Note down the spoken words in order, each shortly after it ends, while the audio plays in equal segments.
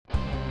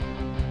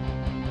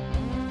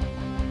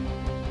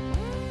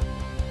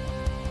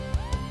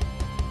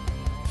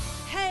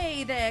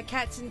Hey there,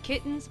 cats and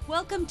kittens.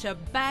 Welcome to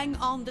Bang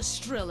on the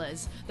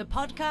Strillers, the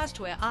podcast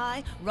where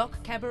I,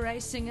 rock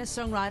cabaret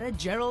singer-songwriter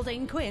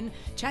Geraldine Quinn,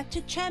 chat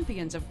to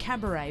champions of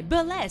cabaret,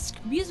 burlesque,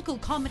 musical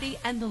comedy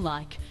and the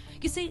like.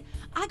 You see,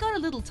 I got a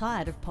little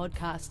tired of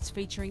podcasts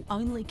featuring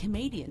only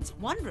comedians,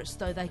 wondrous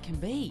though they can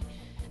be.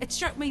 It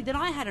struck me that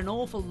I had an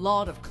awful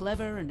lot of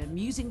clever and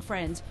amusing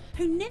friends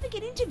who never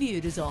get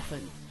interviewed as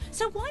often.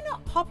 So why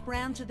not pop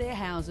round to their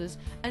houses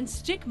and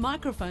stick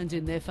microphones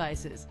in their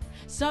faces?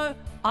 So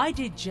I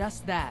did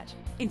just that.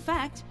 In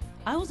fact,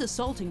 I was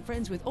assaulting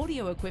friends with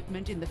audio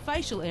equipment in the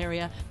facial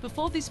area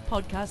before this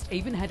podcast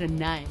even had a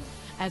name,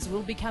 as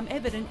will become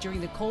evident during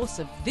the course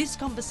of this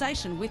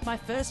conversation with my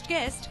first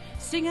guest,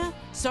 singer,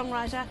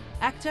 songwriter,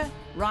 actor,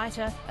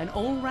 writer and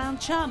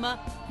all-round charmer,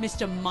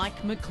 Mr. Mike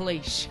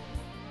McLeish.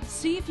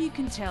 See if you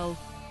can tell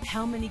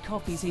how many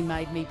copies he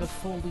made me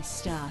before we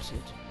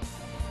started.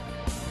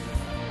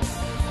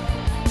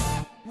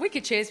 Wicker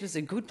chairs was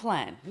a good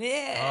plan.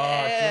 Yeah.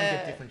 Oh, do you want to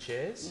get different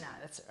chairs? No,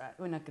 that's all right.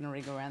 We're not going to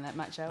wriggle around that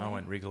much, are we? I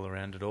won't wriggle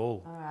around at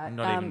all. All right. I'm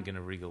not even going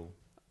to wriggle.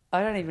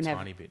 I don't even have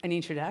tiny bit. an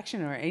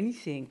introduction or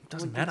anything.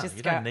 Doesn't We matter. just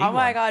You go, don't need oh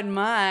my one." God,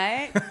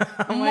 mate.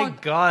 Oh my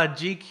God,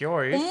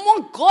 GQ. Oh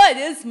my God,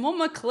 it's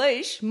Mike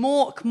McLeish.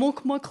 Mark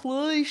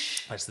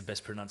McLeish. That's the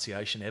best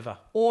pronunciation ever.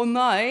 Oh,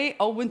 mate,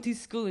 I went to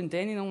school in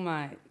Dandenong,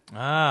 mate.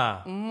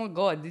 Ah, Oh my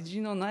God, did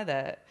you not know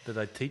that? did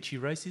they teach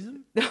you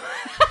racism?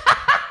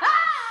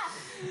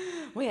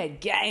 We had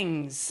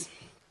gangs.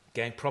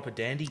 Proper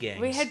dandy gangs.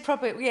 We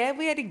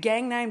had a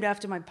gang named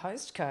after my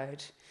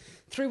postcode.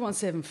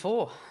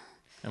 3174.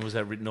 And was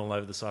that written all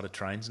over the side of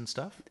trains and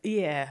stuff?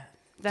 Yeah.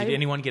 Did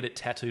anyone get it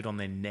tattooed on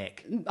their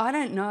neck? I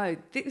don't know.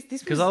 This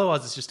Because was...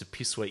 otherwise it's just a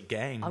piss sweet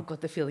gang. I've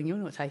got the feeling you're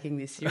not taking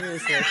this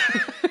seriously.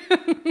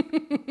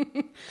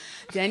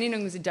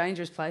 Dandenong was a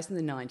dangerous place in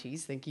the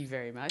 90s, thank you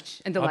very much.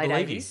 And the late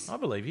 80s. I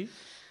believe you.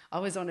 I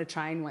was on a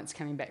train once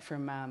coming back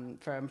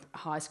from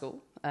high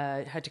school.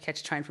 Had to catch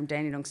a train from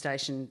Dandenong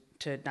Station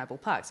to Noble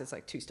Park, so it's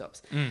like 2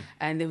 stops.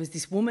 And there was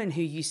this woman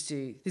who used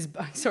to...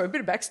 Sorry, a bit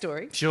of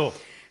backstory. Sure.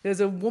 There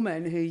was a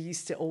woman who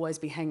used to always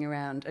be hanging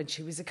around, and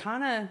she was a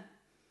kind of...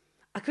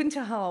 I couldn't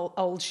tell how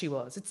old she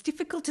was. It's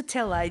difficult to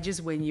tell ages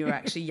when you're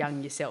actually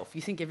young yourself.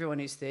 You think everyone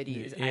who's 30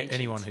 is ancient.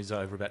 Anyone who's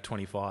over about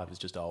 25 is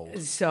just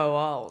old. So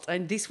old.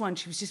 And this one,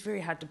 she was just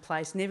very hard to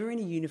place, never in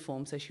a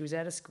uniform, so she was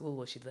out of school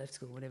or she'd left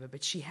school or whatever.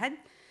 But she had...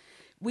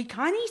 We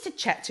kind of used to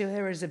chat to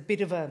her as a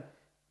bit of a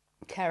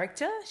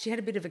character. She had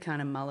a bit of a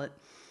kind of mullet,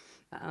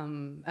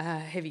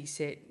 heavy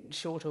set,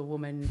 shorter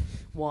woman,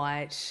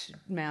 white,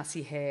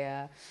 mousy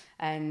hair,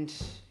 and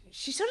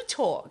she sort of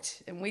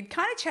talked and we'd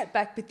kind of chat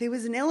back, but there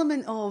was an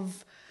element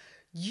of,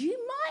 you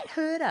might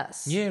hurt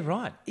us. Yeah,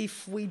 right.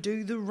 If we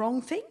do the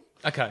wrong thing.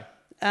 Okay.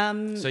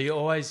 So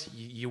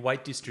your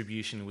weight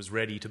distribution was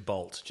ready to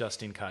bolt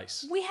just in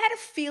case. We had a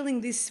feeling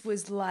this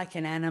was like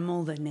an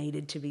animal that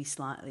needed to be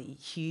slightly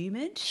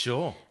humoured.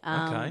 Sure.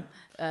 Okay.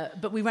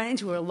 But we ran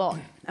into her a lot.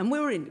 And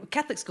we were in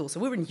Catholic school, so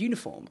we were in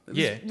uniform. It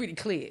was really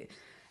clear.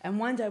 And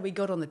one day we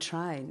got on the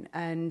train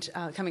and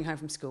coming home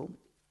from school,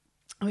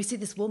 and we see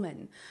this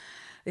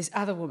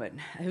other woman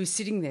who was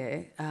sitting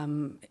there,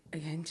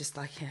 again, just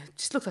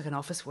looked like an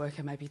office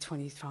worker, maybe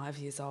 25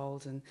 years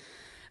old, and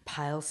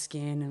pale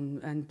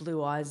skin and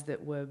blue eyes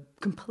that were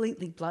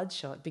completely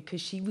bloodshot because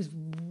she was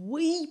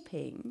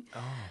weeping. Oh.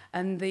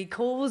 And the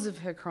cause of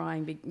her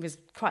crying was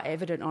quite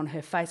evident on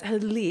her face. Her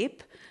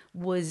lip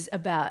was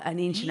about 1.5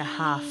 inches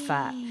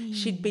fat.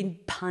 She'd been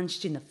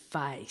punched in the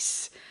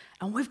face.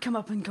 And we've come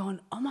up and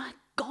gone, oh my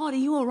God, are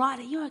you all right?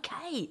 Are you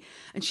okay?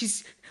 And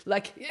she's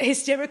like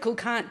hysterical,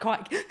 can't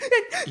quite...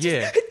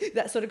 Yeah.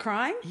 that sort of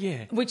crying.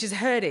 Yeah. Which is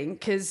hurting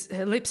because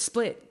her lips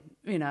split.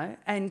 You know,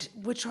 and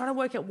we're trying to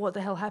work out what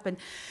the hell happened.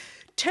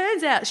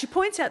 Turns out, she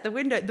points out the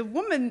window, the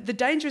woman, the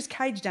dangerous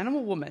caged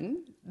animal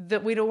woman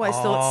that we'd always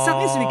thought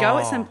something's going to go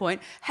at some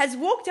point, has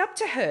walked up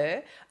to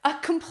her, a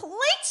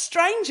complete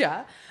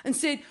stranger, and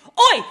said,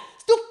 "Oi,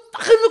 still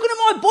fucking looking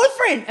at my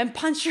boyfriend," and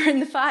punched her in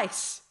the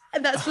face.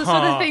 And that's the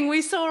sort of thing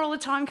we saw all the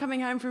time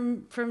coming home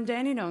from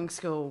Dandenong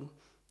School.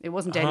 It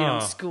wasn't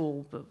Dandenong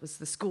School, but it was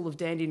the School of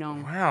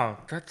Dandenong. Wow,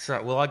 that's...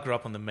 well, I grew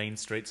up on the mean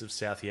streets of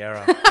South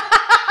Yarra.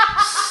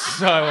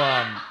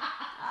 So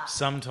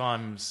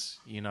sometimes,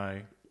 you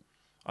know,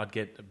 I'd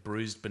get a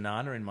bruised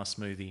banana in my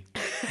smoothie.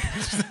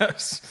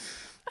 That's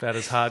about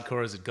as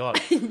hardcore as it got.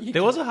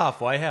 There was a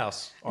halfway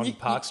house on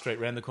Park Street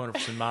around the corner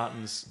from St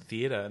Martin's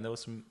Theatre, and there were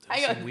some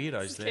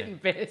weirdos there.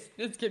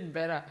 It's getting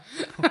better.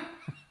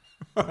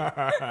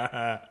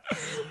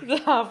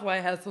 The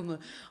halfway house on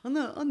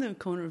the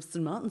corner of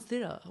St Martin's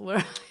Theatre.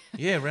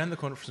 Yeah, around the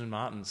corner from St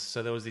Martin's.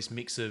 So there was this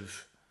mix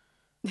of,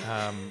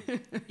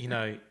 you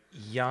know,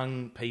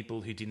 young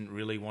people who didn't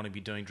really want to be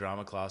doing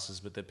drama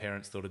classes, but their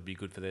parents thought it'd be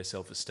good for their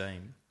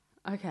self-esteem.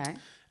 Okay.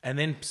 And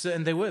then,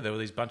 there were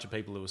these bunch of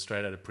people who were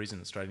straight out of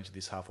prison, straight into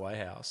this halfway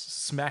house,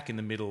 smack in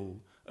the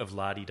middle of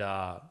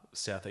la-di-da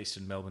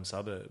southeastern Melbourne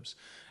suburbs.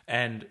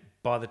 And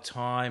by the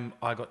time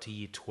I got to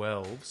year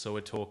 12, so we're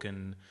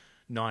talking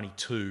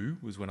 92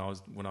 was when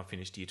I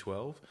finished year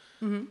 12,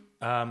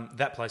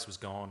 that place was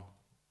gone.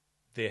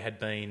 there had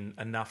been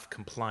enough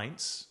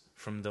complaints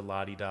from the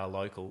la-di-da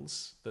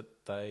locals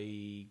that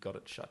they got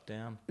it shut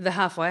down. The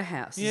halfway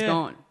house is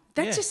gone.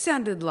 That just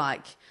sounded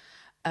like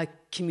a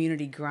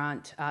community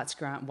grant, arts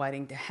grant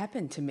waiting to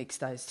happen to mix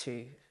those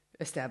two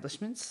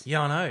establishments.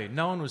 Yeah, I know.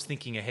 No one was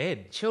thinking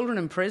ahead. Children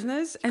and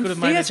prisoners and Could have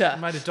theatre.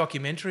 made a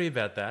documentary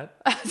about that.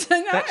 I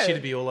don't know. That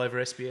should be all over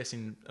SBS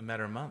in a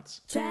matter of months.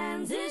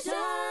 Transition.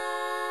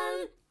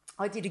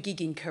 I did a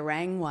gig in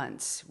Kerrang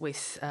once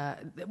with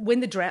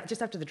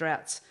just after the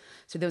droughts.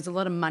 So there was a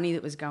lot of money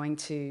that was going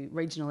to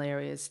regional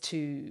areas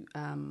to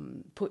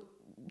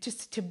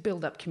to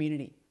build up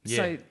community. Yeah.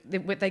 So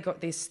they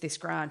got this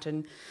grant,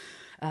 and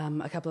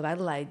a couple of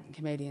Adelaide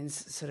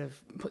comedians sort of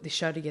put this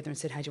show together and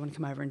said, "Hey, do you want to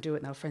come over and do it?"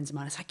 And they were friends of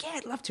mine. I was like, "Yeah,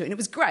 I'd love to." And it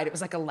was great. It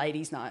was like a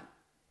ladies' night.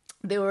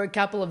 There were a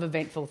couple of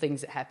eventful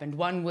things that happened.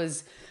 One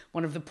was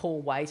one of the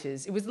poor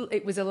waiters.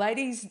 It was a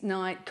ladies'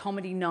 night,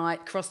 comedy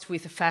night, crossed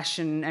with a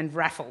fashion and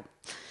raffle.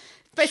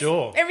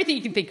 Sure. Everything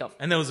you can think of.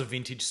 And there was a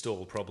vintage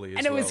stall probably as well.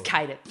 And it was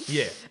catered.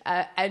 Yeah.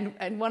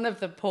 And one of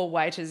the poor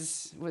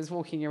waiters was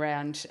walking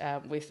around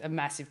with a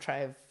massive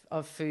tray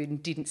of food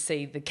and didn't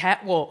see the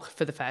catwalk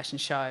for the fashion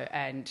show.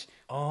 And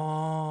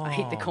I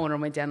hit the corner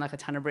and went down like a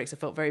ton of bricks. I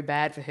felt very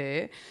bad for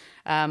her.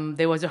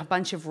 There was a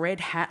bunch of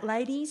red hat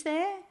ladies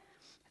there.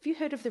 Have you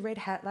heard of the Red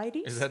Hat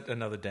Ladies? Is that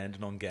another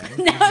Dandenong gang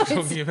No, you're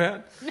talking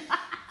about?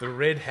 The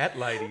Red Hat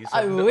Ladies.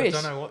 I wish. I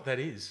don't know what that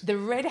is. The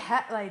Red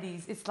Hat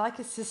Ladies, it's like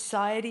a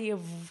society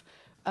of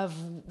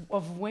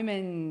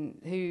women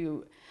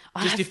who...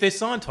 If they're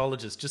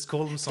Scientologists, just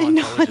call them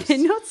Scientologists. They're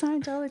not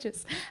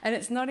Scientologists. And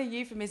it's not a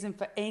euphemism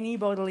for any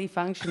bodily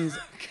functions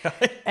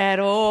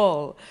at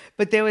all.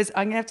 But I'm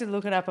going to have to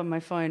look it up on my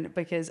phone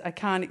because I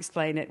can't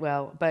explain it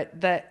well. But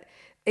that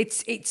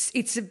it's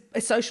a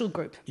social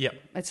group. Yep.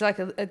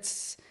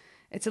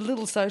 It's a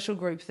little social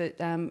group that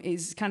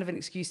is kind of an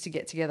excuse to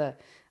get together.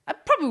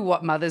 Probably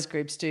what mothers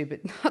groups do, but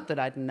not that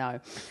I'd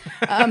know.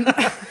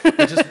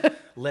 Just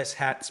less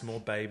hats, more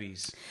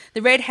babies.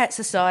 The Red Hat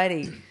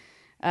Society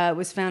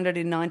was founded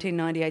in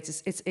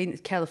 1998. It's in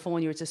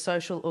California. It's a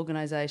social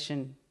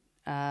organisation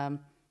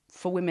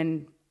for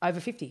women over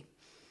 50.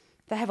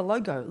 They have a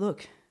logo.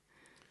 Look.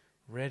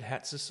 Red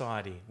Hat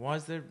Society. Why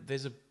is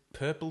there's a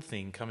purple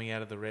thing coming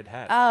out of the red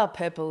hat? Oh,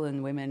 purple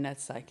and women.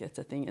 That's a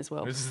thing as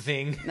well. It's a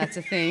thing. That's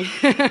a thing.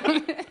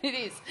 It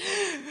is.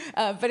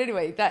 But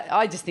anyway,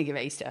 I just think of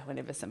Easter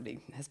whenever somebody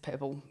has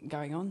purple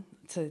going on.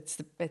 So it's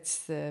the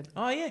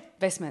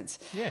vestments.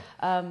 Yeah.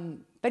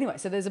 But anyway,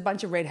 so there's a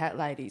bunch of red hat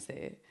ladies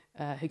there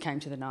who came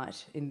to the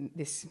night in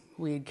this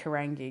weird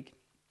Kerrang gig,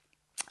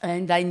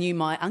 and they knew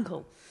my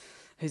uncle,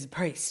 who's a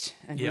priest,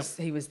 and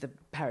he was the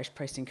parish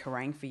priest in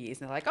Kerrang for years.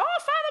 And they're like, "Oh,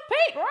 Father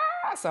Pete!"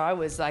 Rah! So I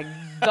was like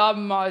the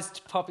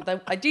most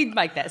popular. I did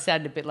make that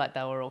sound a bit like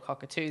they were all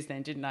cockatoos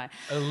then, didn't I?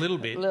 A little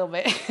bit. A little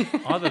bit.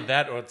 Either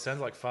that, or it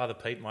sounds like Father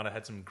Pete might have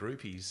had some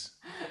groupies.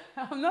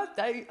 I'm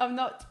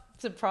not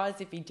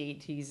surprised if he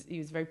did. He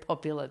was a very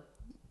popular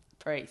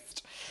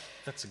priest.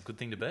 That's a good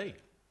thing to be.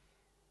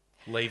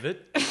 Leave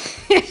it.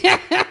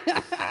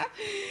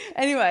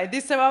 Anyway,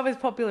 so I was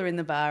popular in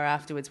the bar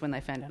afterwards when they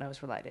found out I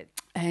was related.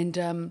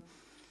 And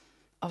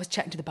I was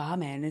chatting to the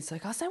barman and it's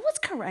like, I say, what's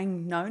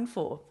Kerrang known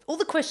for? All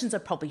the questions I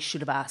probably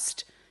should have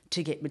asked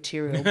to get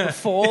material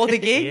before the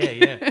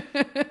gig. Yeah.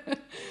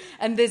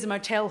 And there's a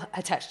motel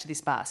attached to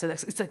this bar. So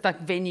it's like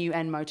venue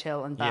and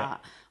motel and bar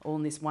all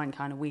in this one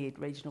kind of weird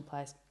regional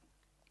place.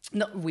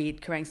 Not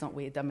weird. Kerrang's not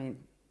weird. I mean,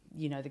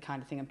 you know the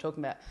kind of thing I'm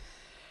talking about.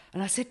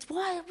 And I said,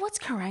 what's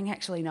Kerrang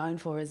actually known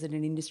for? Is it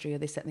an industry or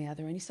this, that and the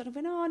other? And he sort of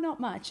went, oh, not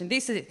much. And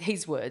this is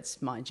his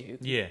words, mind you.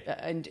 Yeah.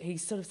 And he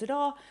sort of said,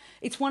 oh,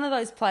 it's one of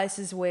those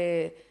places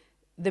where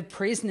the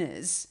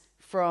prisoners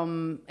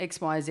from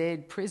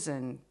XYZ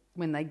prison,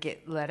 when they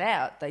get let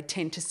out, they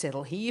tend to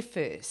settle here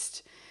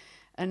first.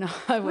 And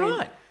I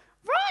went,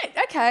 right,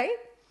 okay.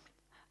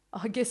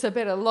 I guess I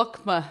better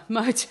lock my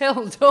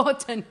motel door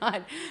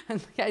tonight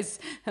in case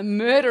a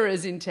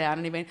murderer's in town.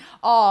 And he went,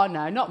 oh,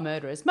 no, not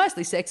murderers,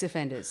 mostly sex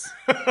offenders.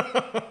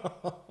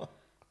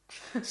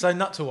 So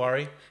not to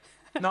worry.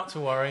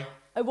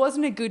 It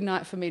wasn't a good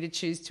night for me to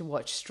choose to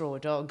watch Straw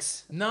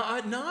Dogs. No,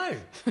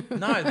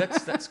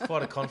 that's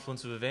quite a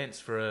confluence of events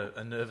for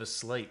a nervous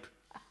sleep.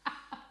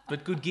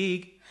 But good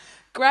gig.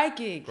 Great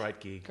gig. Great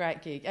gig.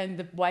 Great gig. And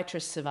the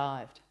waitress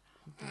survived.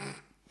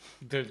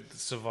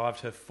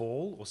 Survived her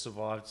fall or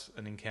survived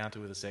an encounter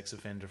with a sex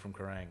offender from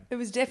Kerrang? It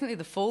was definitely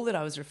the fall that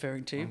I was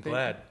referring to. I'm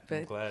glad.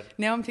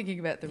 Now I'm thinking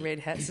about the Red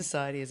Hat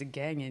Society as a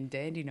gang in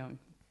Dandenong.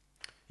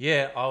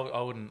 Yeah,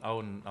 I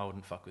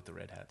wouldn't fuck with the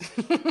Red Hats.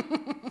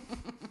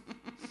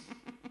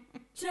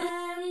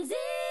 Transition.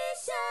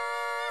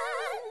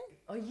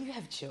 Oh, you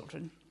have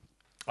children.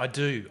 I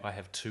do. I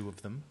have 2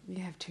 of them.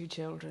 You have 2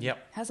 children.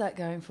 Yep. How's that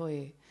going for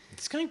you?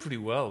 It's going pretty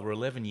well. We're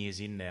 11 years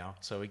in now,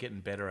 so we're getting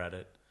better at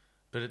it.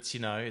 But it's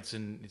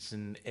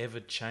an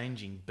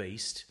ever-changing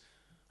beast.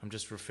 I'm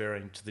just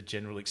referring to the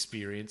general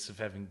experience of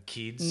having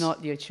kids.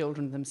 Not your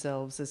children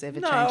themselves as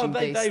ever-changing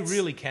beasts. No, they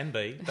really can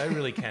be. They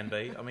really can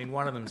be. I mean,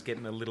 one of them's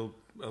getting a little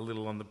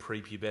on the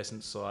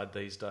prepubescent side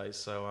these days.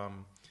 So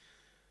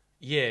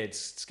yeah,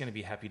 it's going to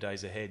be happy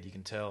days ahead. You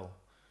can tell.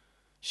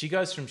 She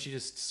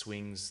just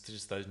swings to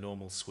just those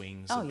normal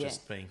swings of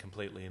just being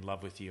completely in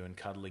love with you and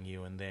cuddling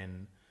you, and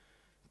then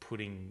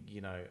putting,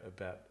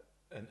 about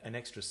an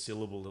extra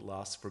syllable that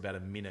lasts for about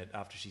a minute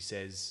after she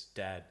says,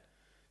 Dad.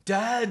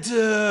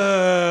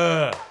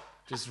 Dad!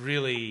 Just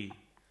really,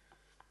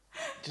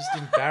 just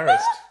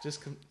embarrassed.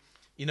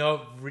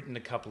 I've written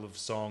a couple of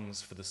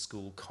songs for the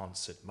school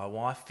concert. My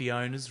wife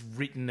Fiona's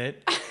written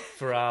it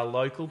for our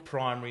local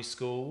primary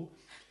school.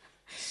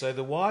 So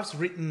the wife's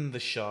written the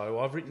show.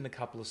 I've written a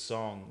couple of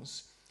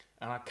songs,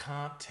 and I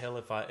can't tell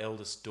if our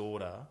eldest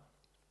daughter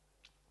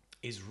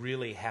is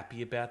really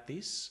happy about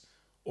this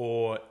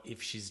or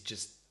if she's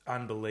just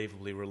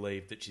unbelievably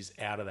relieved that she's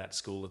out of that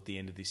school at the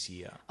end of this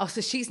year. Oh, so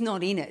she's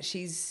not in it.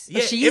 She is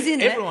in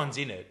it. Everyone's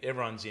in it.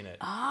 Everyone's in it.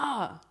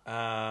 Ah.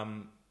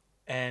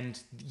 And,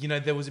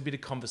 there was a bit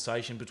of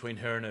conversation between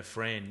her and her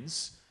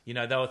friends. They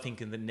were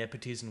thinking that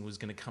nepotism was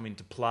going to come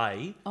into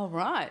play. Oh,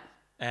 right.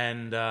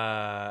 And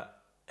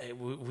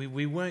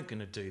we weren't going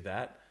to do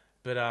that.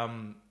 But,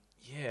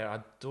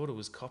 our daughter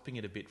was copying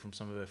it a bit from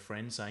some of her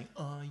friends saying,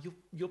 oh,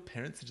 your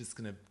parents are just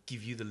going to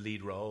give you the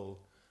lead role.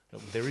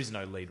 There is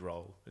no lead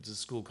role. It's a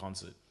school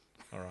concert.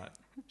 All right.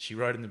 She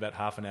wrote in about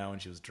half an hour and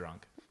she was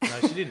drunk. No,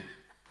 she didn't.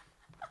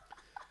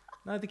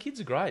 No, the kids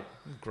are great.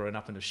 They've grown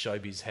up in a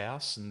showbiz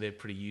house and they're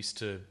pretty used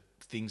to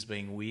things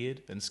being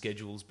weird and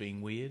schedules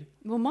being weird.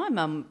 Well, my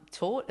mum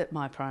taught at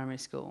my primary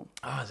school.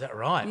 Ah, is that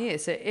right? Yeah,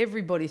 so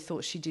everybody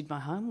thought she did my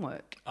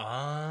homework.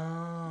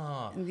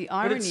 Ah. And the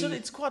irony... But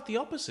it's quite the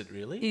opposite,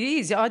 really. It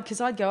is,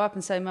 because I'd go up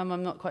and say, Mum,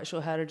 I'm not quite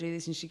sure how to do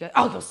this. And she'd go,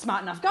 oh, you're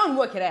smart enough. Go and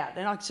work it out.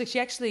 And so she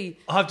actually...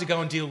 I have to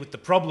go and deal with the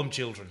problem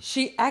children.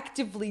 She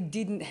actively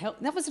didn't help.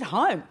 That was at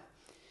home.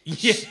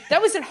 Yeah.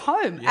 That was at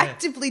home. Yeah.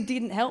 Actively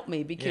didn't help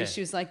me because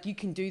she was like, you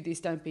can do this.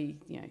 Don't be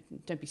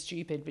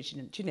stupid. But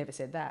she never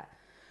said that.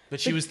 But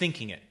she was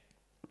thinking it.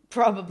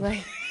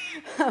 Probably.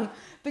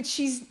 But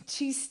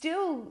she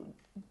still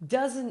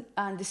doesn't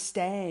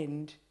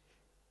understand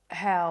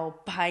how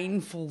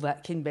painful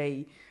that can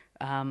be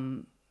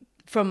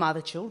from other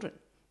children.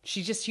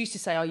 She just used to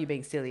say, oh, you're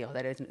being silly. Oh,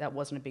 that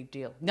wasn't a big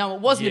deal. No, it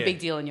wasn't a big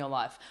deal in your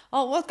life.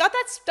 Oh, well, God,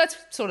 that's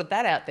sort of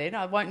that out there. No,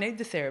 I won't need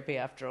the therapy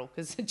after all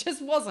because it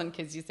just wasn't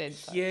because you said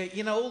so. Yeah,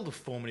 all the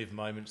formative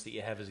moments that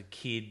you have as a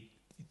kid,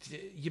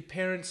 your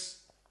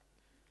parents,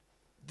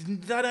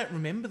 they don't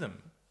remember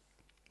them.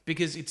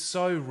 Because it's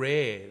so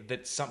rare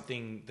that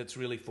something that's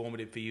really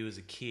formative for you as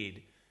a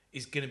kid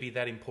is going to be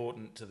that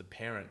important to the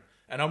parent.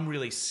 And I'm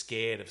really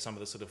scared of some of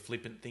the sort of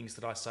flippant things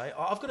that I say.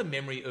 I've got a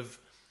memory of,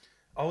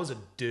 I was a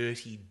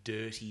dirty,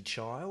 dirty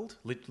child,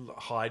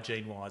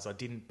 hygiene-wise. I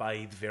didn't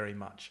bathe very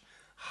much.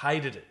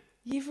 Hated it.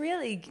 You've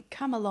really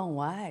come a long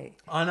way.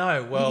 I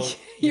know. Well,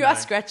 you are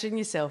scratching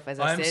yourself, as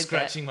I said. I'm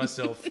scratching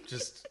myself.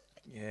 Just,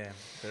 there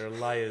are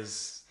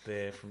layers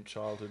there from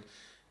childhood.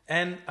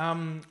 And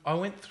I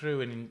went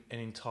through an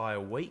entire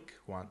week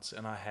once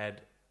and I had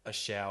a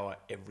shower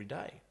every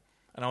day.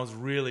 And I was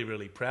really,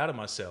 really proud of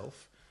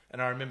myself.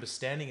 And I remember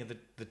standing at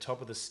the top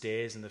of the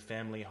stairs in the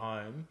family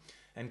home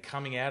and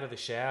coming out of the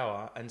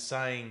shower and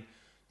saying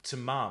to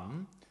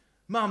Mum,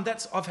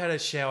 I've had a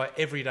shower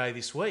every day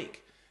this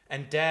week.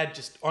 And Dad,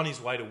 just on his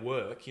way to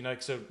work,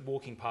 sort of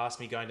walking past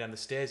me going down the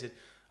stairs, said,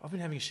 I've been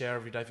having a shower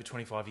every day for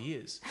 25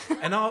 years.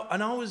 and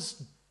I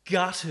was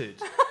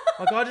gutted.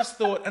 Like I just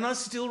thought, and I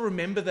still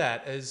remember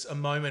that as a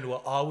moment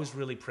where I was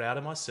really proud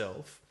of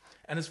myself.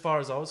 And as far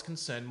as I was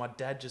concerned, my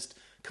dad just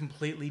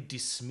completely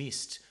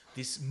dismissed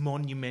this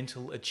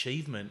monumental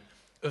achievement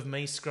of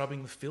me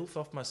scrubbing the filth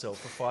off myself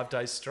for 5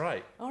 days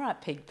straight. All right,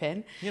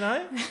 Pigpen.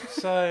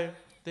 So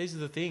these are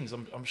the things.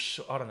 I'm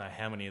sure, I don't know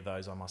how many of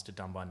those I must have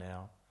done by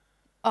now.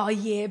 Oh,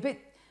 yeah, but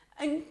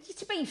and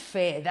to be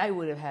fair, it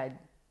would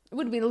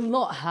have been a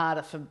lot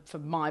harder for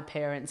my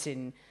parents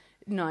in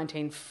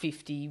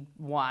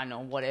 1951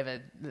 or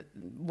whatever,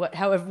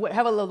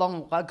 however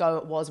long ago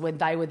it was when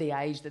they were the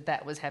age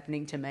that was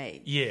happening to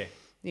me. Yeah.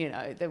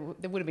 There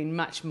would have been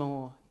much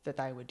more that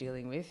they were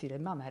dealing with.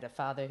 Mum had a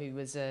father who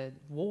was a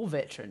war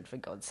veteran, for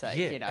God's sake.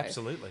 Yeah,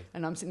 absolutely.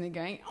 And I'm sitting there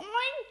going, oh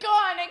my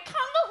God, I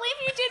can't believe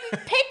you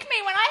didn't pick me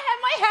when I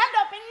had my hand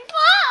up in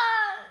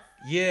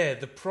class. Yeah,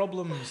 the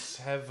problems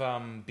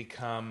have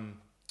become...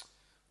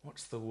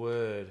 What's the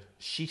word?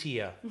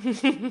 Shittier.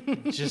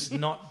 Just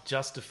not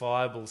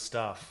justifiable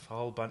stuff. A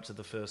whole bunch of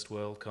the first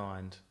world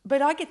kind.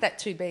 But I get that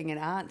too, being an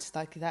aunt,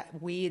 like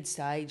that weird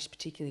stage,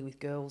 particularly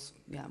with girls,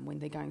 when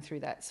they're going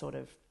through that sort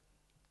of,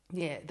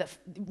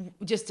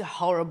 just a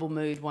horrible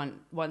mood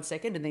one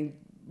second and then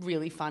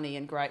really funny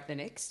and great the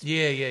next.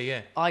 Yeah.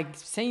 I've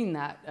seen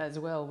that as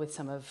well with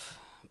some of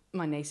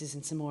my nieces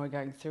and some more are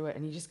going through it,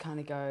 and you just kind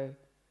of go,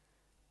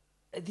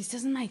 this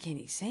doesn't make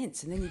any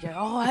sense. And then you go,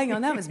 oh, hang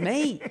on, that was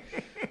me.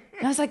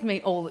 That was like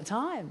me all the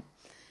time.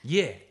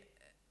 Yeah.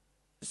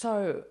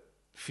 So...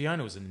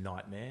 Fiona was a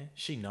nightmare.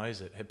 She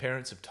knows it. Her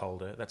parents have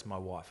told her. That's my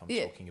wife I'm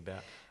talking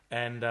about.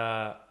 And...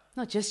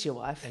 not just your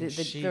wife, the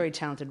very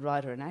talented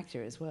writer and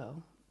actor as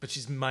well. But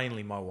she's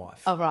mainly my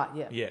wife. Oh, right,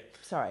 yeah. Yeah.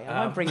 Sorry,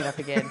 I won't bring it up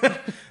again.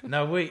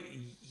 No,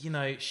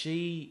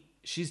 she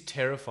she's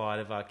terrified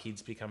of our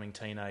kids becoming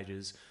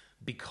teenagers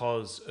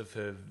because of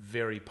her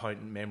very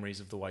potent memories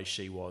of the way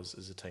she was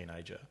as a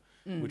teenager,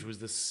 which was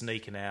the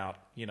sneaking out,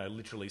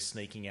 literally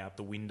sneaking out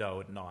the window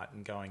at night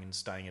and going and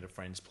staying at a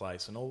friend's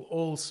place and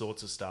all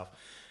sorts of stuff.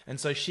 And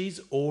so she's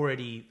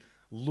already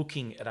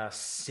looking at our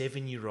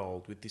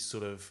 7-year-old with this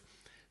sort of,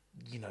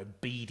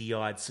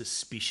 beady-eyed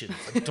suspicion.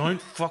 Like, don't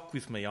fuck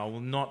with me. I will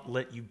not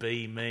let you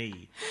be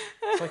me.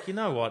 It's like, you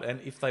know what? And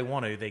if they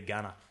want to, they're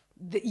gonna.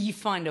 You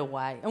find a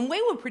way. And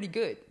we were pretty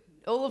good.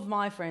 All of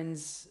my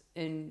friends,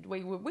 and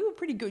we were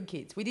pretty good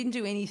kids. We didn't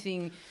do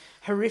anything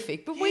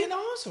horrific, but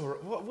I was all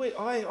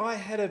right. I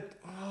had a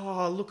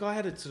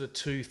sort of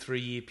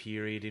 2-3 year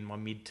period in my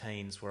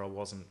mid-teens where I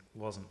wasn't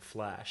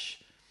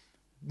flash.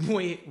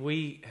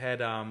 We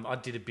had I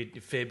did a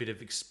fair bit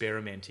of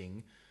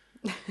experimenting.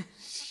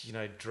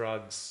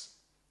 Drugs.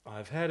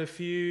 I've had a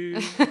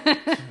few,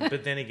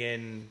 but then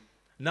again,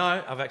 no,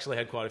 I've actually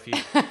had quite a few.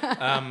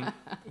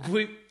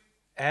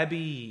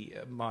 Abby,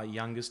 my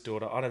youngest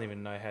daughter, I don't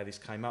even know how this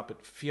came up,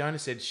 but Fiona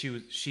said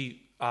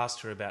she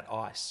asked her about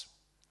ice,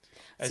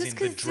 as in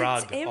the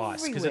drug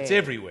ice, because it's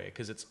everywhere,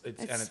 because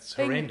it's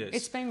horrendous.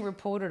 It's being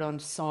reported on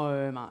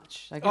so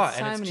much. Like,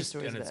 many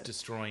stories and about it's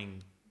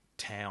destroying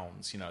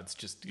towns.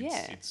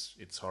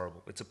 It's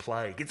horrible. It's a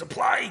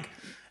plague.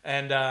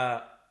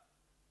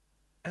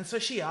 And so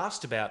she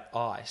asked about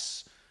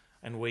ice,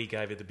 and we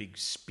gave her the big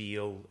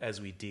spiel,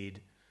 as we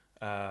did,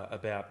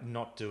 about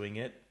not doing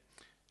it,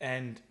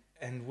 and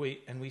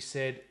we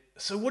said,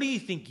 so what do you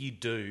think you'd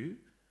do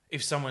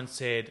if someone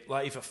said,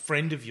 like, if a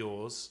friend of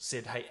yours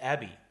said, hey,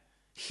 Abby,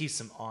 here's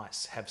some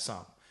ice, have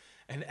some.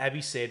 And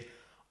Abby said,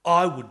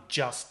 I would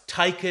just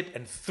take it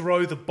and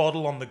throw the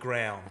bottle on the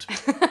ground.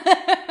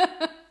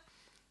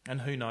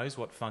 And who knows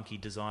what funky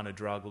designer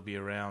drug will be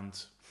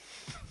around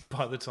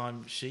by the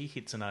time she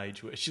hits an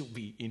age where she'll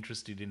be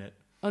interested in it.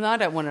 Well, I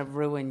don't want to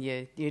ruin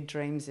your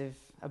dreams of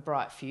a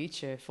bright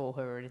future for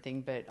her or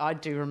anything, but I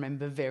do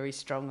remember very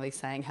strongly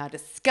saying how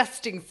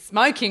disgusting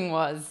smoking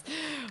was.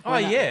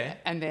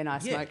 And then I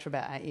smoked for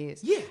about 8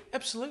 years. Yeah,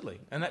 absolutely.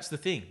 And that's the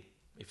thing.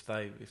 If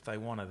they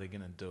want to, they're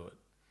going to do it.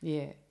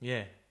 Yeah.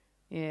 Yeah.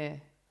 Yeah.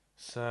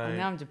 So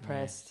now I'm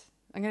depressed.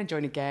 Yeah. I'm going to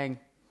join a gang.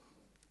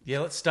 Yeah,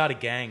 let's start a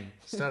gang.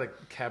 Start a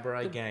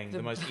cabaret gang,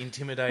 the most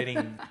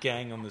intimidating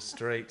gang on the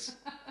streets.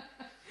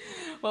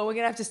 Well, we're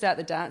going to have to start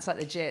the dance like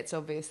the Jets,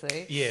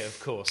 obviously. Yeah, of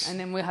course. And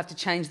then we'll have to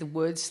change the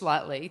words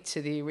slightly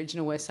to the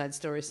original West Side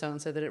Story song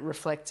so that it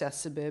reflects our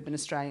suburban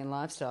Australian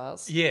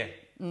lifestyles. Yeah,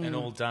 and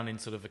all done in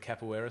sort of a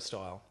capoeira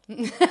style.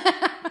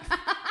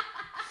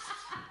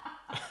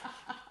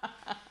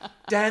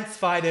 Dance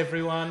fight,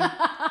 everyone.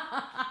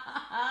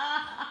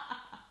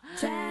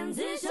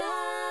 Transition.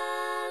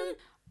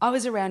 I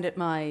was around at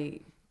my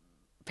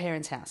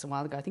parents' house a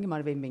while ago. I think it might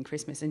have even been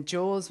Christmas, and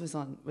Jaws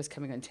was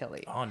coming on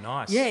telly. Oh,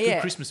 nice. Yeah, Good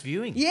yeah. Christmas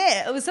viewing.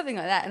 Yeah, it was something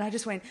like that. And I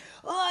just went,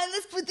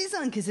 let's put this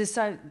on because there's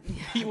so...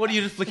 What are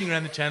you just flicking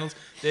around the channels?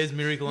 There's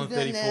Miracle on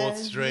 34th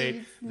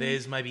Street.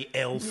 There's maybe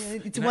Elf. Yeah,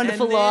 It's a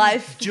Wonderful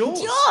Life.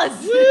 Jaws.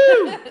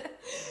 Woo!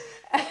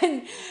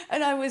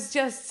 and I was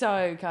just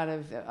so kind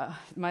of...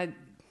 my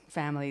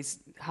family's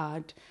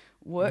hard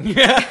work.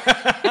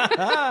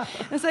 I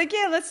was like,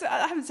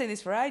 I haven't seen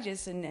this for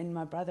ages. And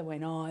my brother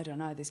went, I don't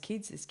know, there's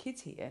kids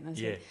here. And I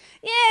said,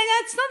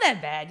 it's not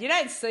that bad. You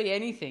don't see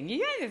anything.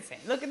 You don't see,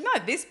 look,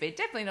 not this bit,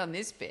 definitely not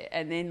this bit.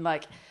 And then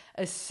like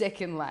a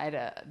second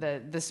later,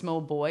 the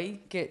small boy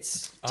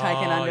gets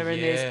taken under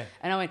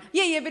and I went,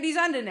 but he's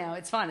under now.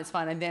 It's fine.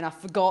 And then I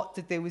forgot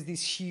that there was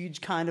this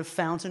huge kind of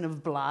fountain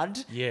of blood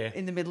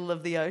in the middle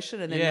of the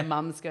ocean. And then the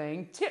mum's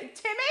going, Timmy,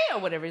 or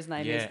whatever his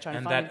name is, trying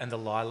to find him. And the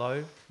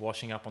lilo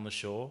washing up on the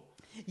shore.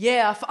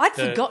 Yeah, I'd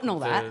forgotten all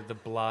that. The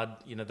blood,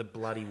 the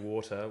bloody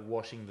water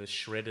washing the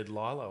shredded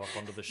lilo up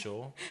onto the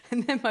shore.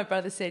 And then my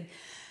brother said,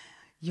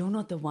 you're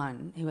not the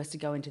one who has to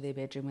go into their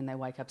bedroom when they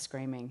wake up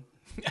screaming.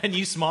 And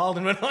you smiled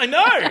and went, I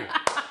know.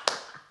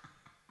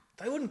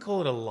 They wouldn't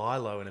call it a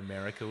lilo in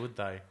America, would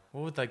they?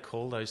 What would they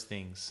call those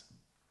things?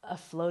 A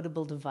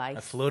floatable device.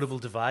 A floatable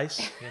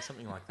device? Yeah,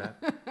 something like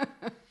that.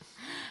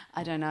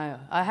 I don't know.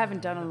 I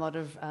haven't done a lot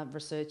of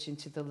research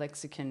into the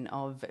lexicon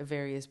of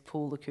various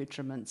pool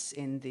accoutrements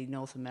in the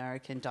North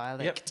American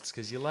dialect. Yep, it's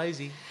because you're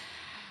lazy.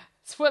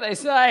 It's what they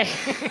say.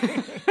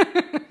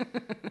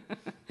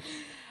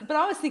 But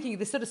I was thinking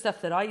the sort of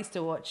stuff that I used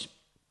to watch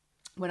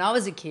when I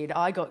was a kid.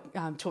 I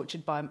got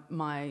tortured by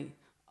my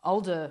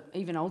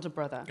even older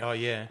brother. Oh,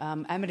 yeah.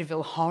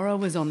 Amityville Horror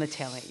was on the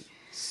telly.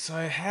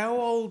 So how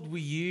old were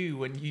you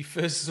when you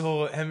first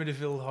saw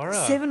Amityville Horror?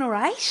 7 or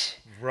 8.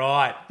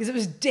 Right. Because it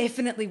was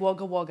definitely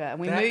Wagga Wagga, and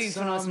we moved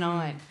when I was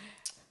 9.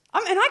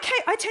 And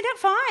I turned out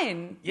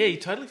fine. Yeah, you're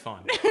totally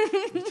fine.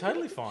 You're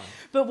totally fine.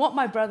 But what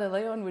my brother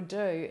Leon would do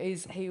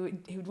is he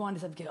would wind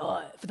us up and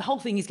go, for the whole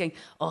thing he's going,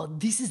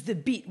 this is the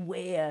bit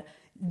where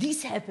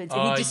this happens.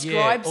 And he'd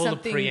describe all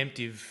something. The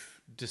preemptive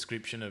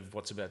description of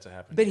what's about to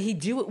happen. But he'd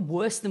do it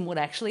worse than what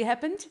actually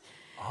happened.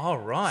 Oh,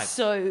 right.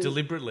 So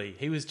deliberately.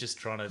 He was just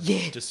trying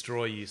to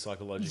destroy you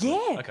psychologically.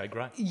 Yeah. Okay,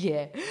 great.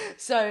 Yeah.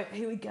 So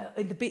here we go.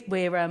 In the bit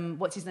where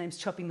what's his name's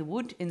chopping the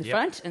wood in the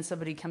front, and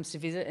somebody comes to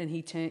visit, and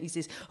he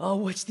says, "Oh,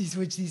 watch this,"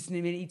 and in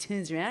a minute he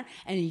turns around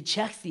and he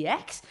chucks the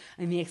axe,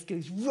 and the axe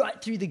goes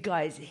right through the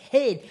guy's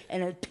head,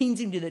 and it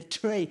pins him to the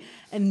tree,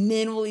 and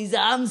then all his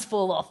arms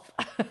fall off.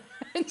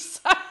 And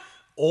so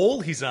all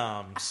his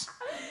arms.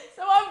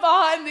 So I'm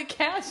behind the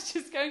couch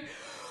just going,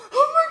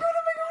 "Oh my God,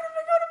 oh my God, oh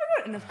my God, oh my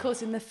God." And of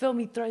course in the film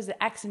he throws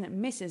the axe and it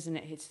misses and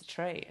it hits the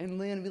tree. And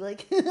Leon will be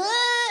like,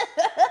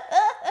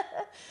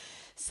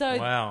 So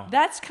wow.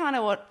 That's kind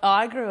of what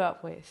I grew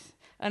up with.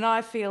 And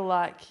I feel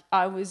like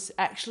I was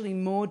actually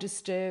more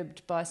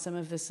disturbed by some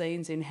of the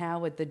scenes in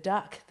Howard the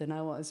Duck than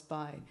I was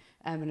by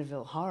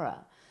Amityville Horror.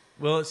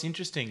 Well, it's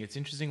interesting. It's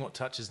interesting what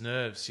touches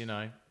nerves, You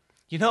know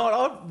what?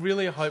 I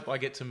really hope I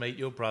get to meet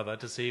your brother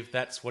to see if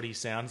that's what he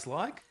sounds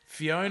like.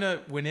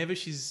 Fiona, whenever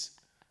she's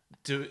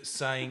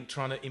trying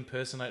to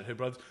impersonate her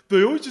brothers,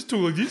 they always just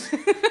talk like this.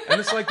 And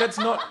it's like,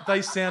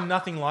 they sound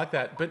nothing like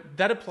that. But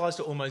that applies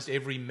to almost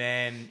every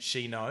man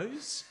she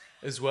knows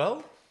as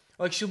well.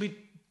 Like she'll be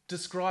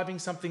describing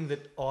something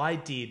that I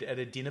did at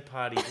a dinner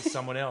party to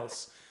someone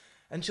else.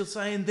 And she'll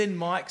say, and then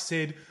Mike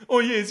said, "Oh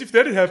yeah, as if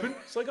that had happened."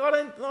 It's like,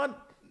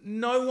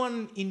 no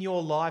one in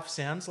your life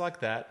sounds like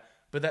that.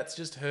 But that's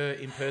just her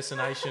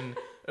impersonation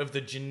of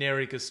the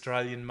generic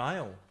Australian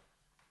male.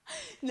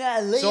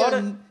 No,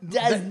 Leon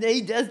he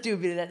does do a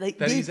bit of that. Like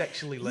that is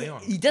actually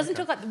Leon. He doesn't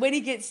talk like when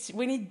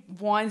he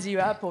winds you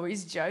up or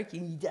he's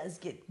joking. He does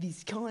get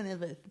this kind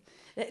of a.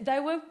 They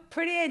were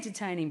pretty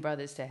entertaining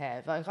brothers to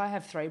have. Like I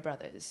have 3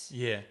 brothers.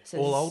 Yeah, so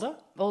all older.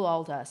 All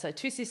older. So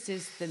 2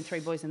 sisters, then 3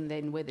 boys, and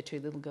then we're the 2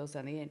 little girls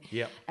down the end.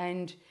 Yeah.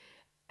 And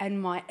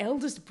my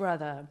eldest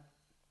brother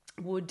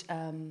would.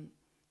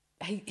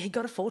 He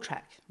got a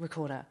 4-track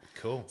recorder.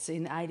 Cool. So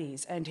in the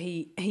 80s, and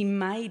he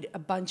made a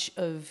bunch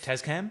of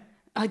Tascam.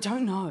 I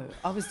don't know.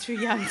 I was too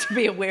young to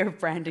be aware of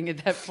branding at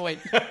that point.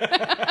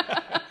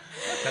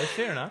 Okay,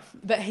 fair enough.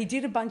 But he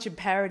did a bunch of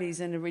parodies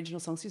and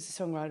original songs. He was a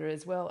songwriter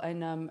as well,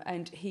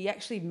 and he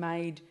actually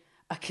made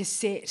a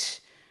cassette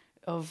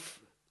of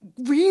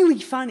really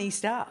funny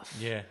stuff.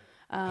 Yeah.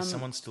 Has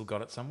someone still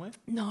got it somewhere?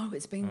 No,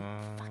 it's been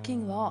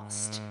fucking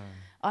lost.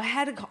 I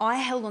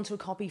held onto a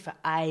copy for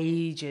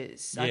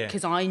ages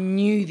because I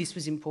knew this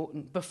was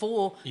important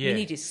before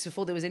mini discs,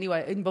 before there was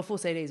before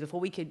CDs, before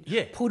we could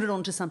put it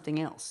onto something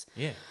else.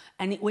 Yeah.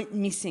 And it went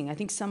missing. I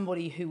think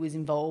somebody who was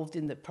involved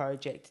in the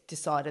project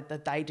decided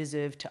that they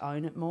deserved to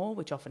own it more,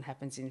 which often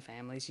happens in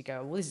families. You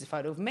go, well, this is a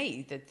photo of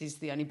me. This is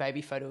the only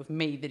baby photo of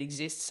me that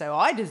exists, so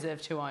I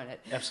deserve to own it.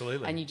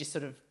 Absolutely. And you just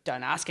sort of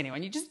don't ask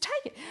anyone. You just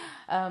take it.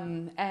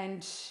 And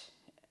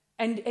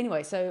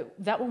anyway, so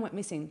that one went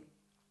missing.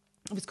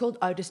 It was called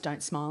Otis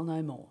Don't Smile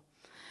No More.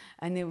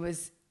 And there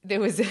was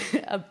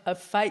a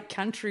fake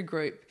country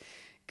group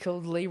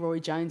called Leroy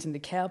Jones and the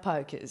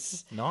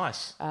Cowpokers.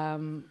 Nice.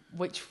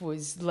 Which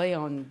was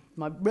Leon,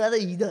 my brother,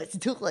 he likes to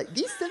talk like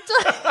this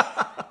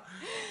sometimes.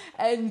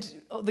 And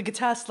the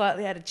guitar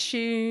slightly out of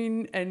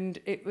tune, and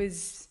it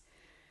was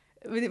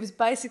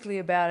basically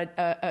about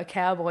a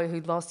cowboy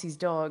who'd lost his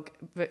dog,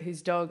 but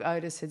whose dog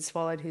Otis had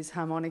swallowed his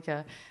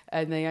harmonica,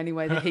 and the only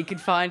way that he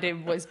could find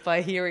him was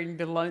by hearing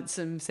the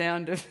lonesome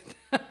sound of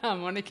the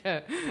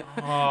harmonica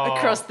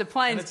across the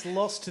plains. And it's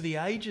lost to the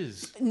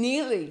ages.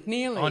 Nearly.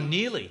 Oh,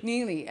 nearly.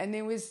 Nearly. And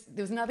there was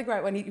another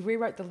great one. He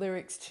rewrote the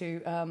lyrics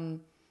to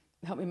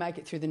Help Me Make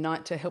It Through the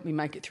Night to Help Me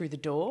Make It Through the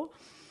Door.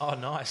 Oh,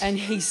 nice. And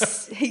he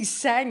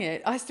sang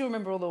it. I still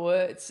remember all the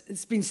words.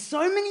 It's been so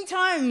many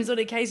times on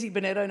a Casey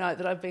Bonetto night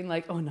that I've been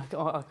like, oh, no,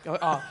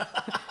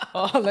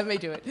 let me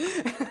do it.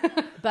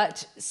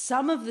 But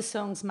some of the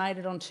songs made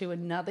it onto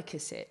another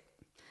cassette.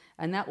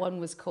 And that one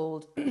was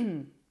called,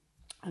 and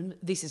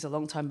this is a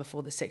long time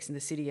before the Sex and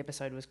the City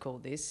episode was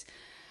called this,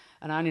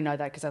 and I only know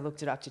that because I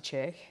looked it up to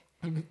check,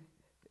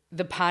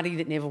 The Party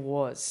That Never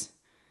Was.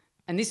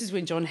 And this is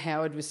when John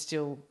Howard was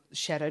still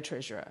Shadow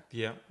Treasurer.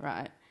 Yeah.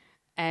 Right?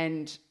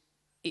 And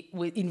it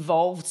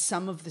involved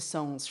some of the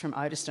songs from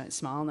Otis Don't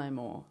Smile No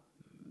More,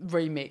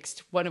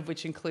 remixed, one of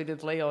which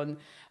included Leon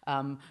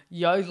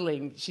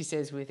yodeling, she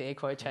says with air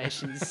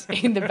quotations,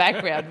 in the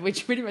background,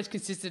 which pretty much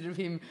consisted of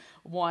him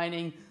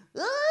whining,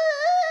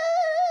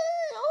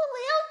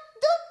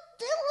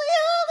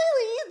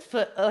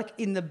 for like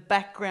in the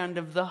background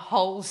of the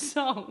whole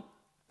song.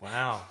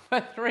 Wow.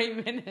 For 3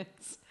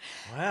 minutes.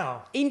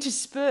 Wow.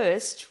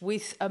 Interspersed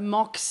with a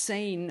mock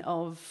scene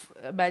of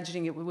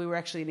imagining it. We were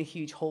actually in a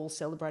huge hall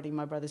celebrating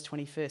my brother's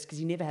 21st because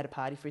he never had a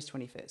party for his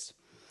 21st.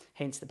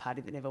 Hence the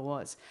party that never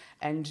was.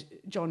 And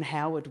John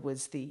Howard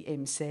was the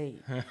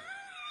MC.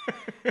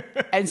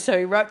 And so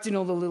he roped in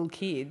all the little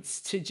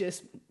kids to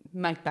just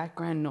make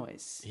background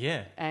noise.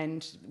 Yeah.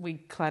 And we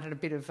clattered a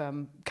bit of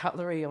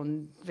cutlery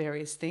on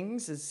various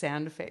things as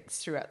sound effects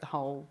throughout the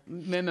whole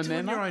murmur.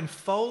 Doing your own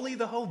Foley,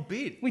 the whole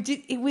bit. We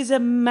did. It was a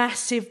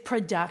massive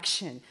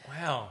production.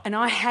 Wow. And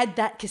I had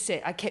that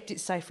cassette. I kept it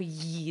safe for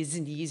years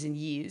and years and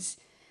years.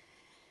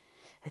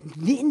 And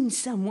then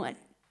someone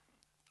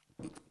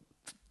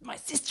my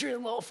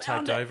sister-in-law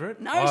found Taped it. over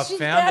it? No, Oh, she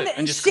found it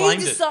and just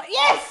claimed it.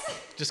 Yes!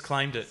 Just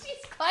claimed it.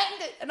 She's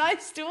claimed it. And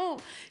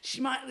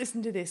she might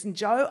listen to this. And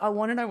Joe, I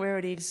want to know where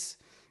it is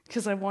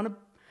because I've got a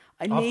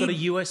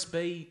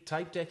USB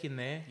tape deck in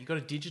there. You got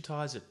to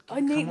digitise it.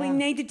 We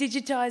need to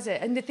digitise it.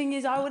 And the thing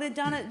is, I would have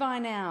done it by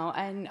now,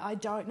 and I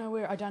don't know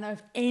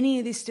if any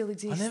of this still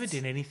exists. I never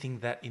did anything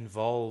that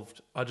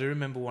involved. I do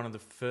remember one of the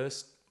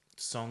first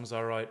songs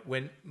I wrote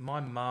when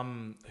my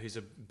mum, who's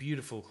a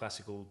beautiful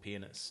classical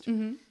pianist,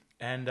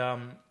 and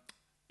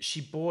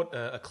she bought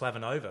a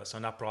clavinova, so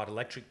an upright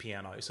electric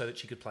piano, so that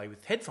she could play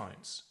with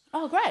headphones.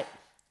 Oh, great.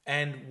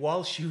 And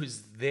while she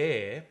was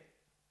there,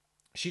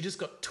 she just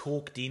got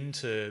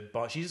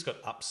she just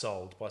got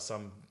upsold by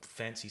some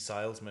fancy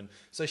salesman.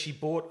 So she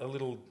bought a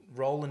little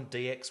Roland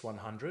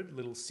DX100,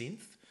 little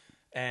synth,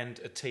 and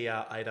a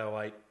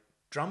TR-808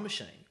 drum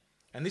machine.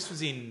 And this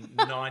was in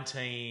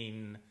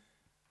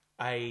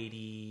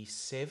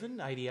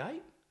 1987,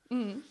 88.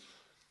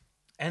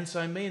 And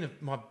so me and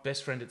my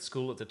best friend at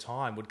school at the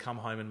time would come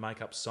home and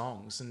make up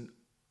songs. And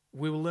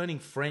we were learning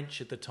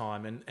French at the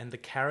time, and the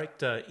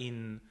character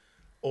in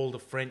all the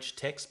French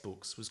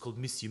textbooks was called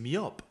Monsieur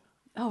Myope.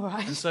 Oh,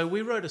 right. And so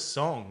we wrote a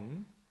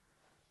song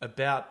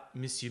about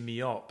Monsieur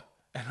Myope.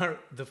 And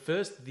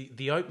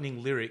the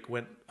opening lyric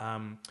went,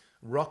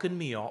 Rockin'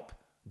 Myope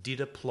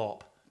did a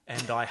plop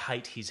and I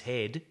hate his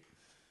head.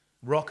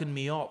 Rockin'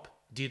 Myope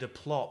did a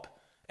plop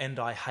and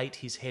I hate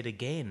his head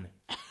again.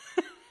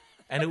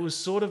 And it was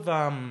sort of,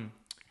 not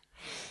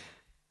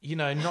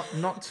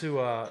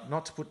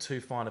to put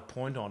too fine a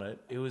point on it.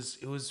 It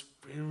was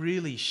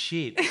really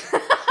shit,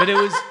 but it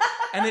was,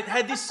 and it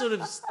had this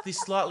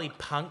slightly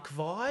punk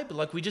vibe.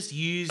 Like we just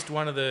used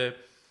one of the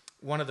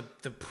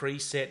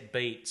preset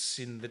beats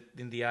in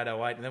the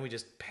 808, and then we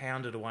just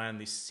pounded away on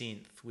this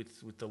synth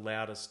with the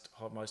loudest,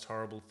 most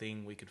horrible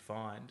thing we could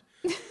find.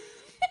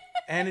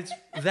 And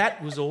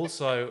that was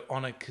also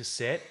on a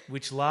cassette,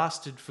 which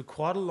lasted for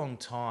quite a long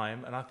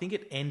time, and I think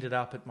it ended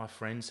up at my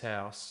friend's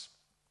house.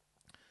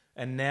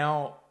 And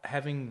now,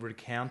 having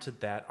recounted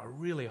that, I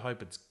really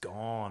hope it's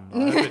gone.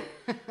 I hope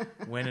it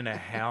went in a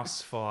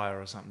house fire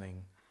or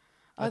something.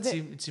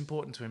 It's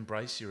important to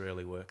embrace your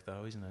early work,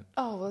 though, isn't it?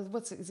 Oh, well,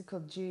 is it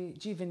called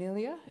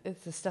juvenilia?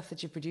 It's the stuff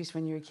that you produce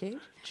when you're a kid.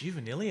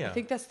 Juvenilia? I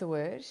think that's the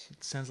word.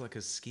 It sounds like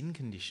a skin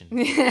condition.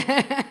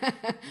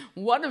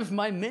 One of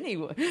my many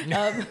words.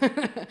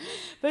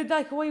 But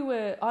like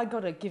I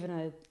got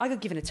given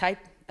a tape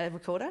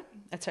recorder,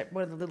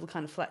 one of the little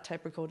kind of flat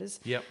tape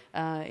recorders. Yep.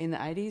 In the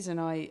 80s, and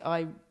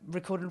I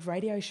recorded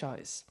radio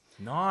shows.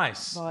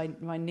 Nice. By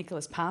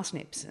Nicholas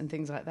Parsnips and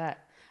things like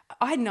that.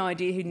 I had no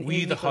idea who. Were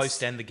you the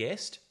host and the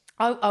guest?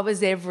 I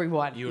was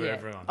everyone. You were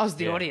everyone. I was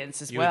the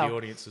audience as well. You were the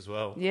audience as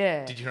well.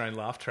 Yeah. Did your own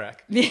laugh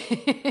track?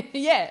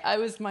 Yeah, I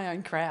was my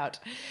own crowd.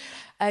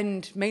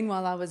 And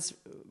meanwhile,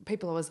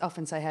 people always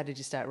often say, how did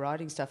you start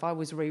writing stuff? I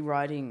was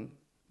rewriting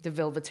The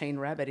Velveteen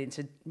Rabbit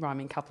into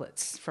rhyming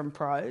couplets from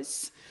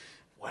prose.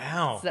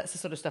 Wow. So that's the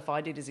sort of stuff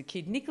I did as a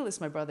kid. Nicholas,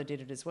 my brother, did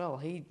it as well.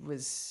 He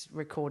was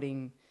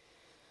recording...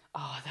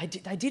 Oh,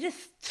 they did a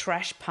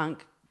thrash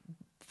punk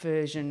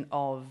version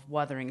of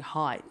Wuthering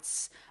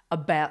Heights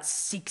about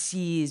 6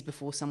 years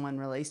before someone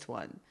released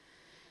one.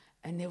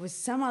 And there was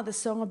some other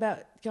song about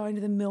going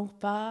to the milk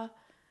bar.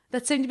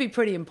 That seemed to be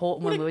pretty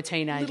important when we were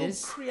teenagers. What a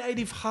little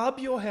creative hub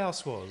your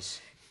house was.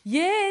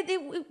 Yeah,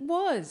 it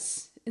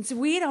was. It's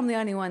weird I'm the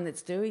only one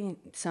that's doing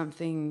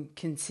something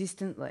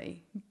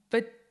consistently.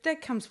 But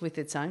that comes with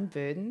its own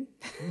burden.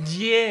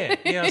 Yeah,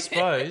 I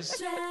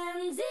suppose.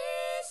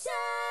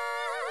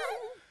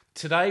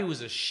 Today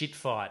was a shit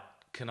fight,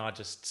 can I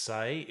just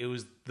say. It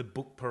was the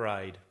book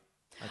parade.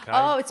 Okay.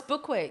 Oh, it's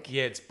book week.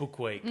 Yeah, it's book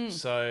week.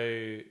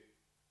 So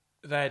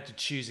they had to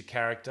choose a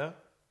character.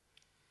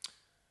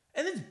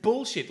 And it's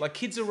bullshit. Like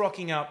kids are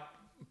rocking up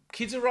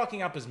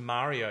as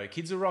Mario.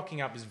 Kids are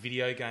rocking up as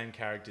video game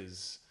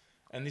characters.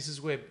 And this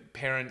is where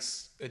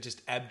parents are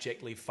just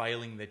abjectly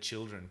failing their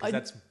children because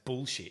that's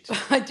bullshit.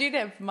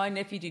 My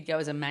nephew did go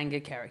as a manga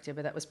character,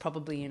 but that was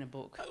probably in a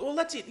book. Well,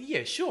 that's it.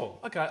 Yeah, sure.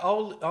 Okay,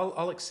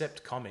 I'll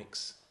accept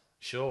comics.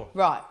 Sure.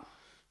 Right.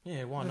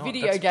 Yeah, why not?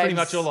 Video That's games. pretty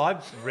much all I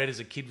read as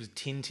a kid was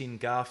Tintin,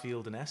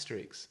 Garfield and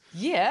Asterix.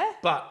 Yeah.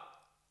 But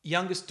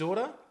youngest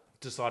daughter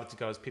decided to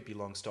go as Pippi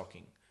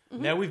Longstocking.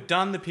 Mm-hmm. Now, we've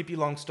done the Pippi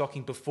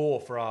Longstocking before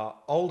for our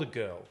older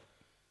girl.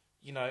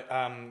 You know,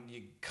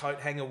 your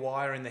coat hanger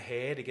wire in the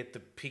hair to get the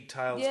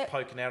pigtails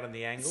poking out on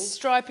the angles.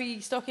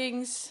 Stripy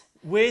stockings.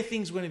 Where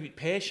things went a bit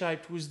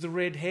pear-shaped was the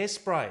red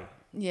hairspray.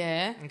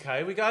 Yeah.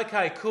 Okay, we go,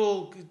 okay,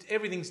 cool,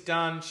 everything's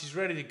done, she's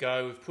ready to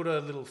go. We've put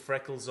her little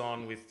freckles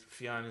on with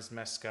Fiona's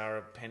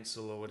mascara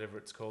pencil or whatever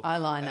it's called.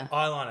 Eyeliner.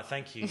 Eyeliner,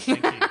 thank you.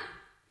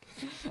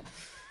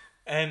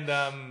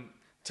 And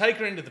take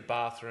her into the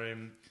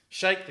bathroom,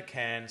 shake the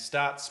can,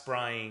 start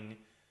spraying,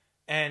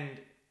 and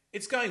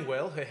it's going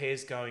well. Her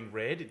hair's going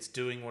red. It's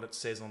doing what it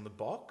says on the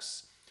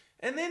box.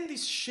 And then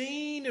this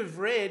sheen of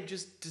red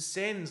just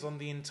descends on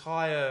the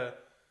entire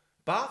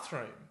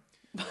bathroom.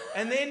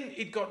 And then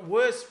it got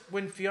worse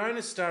when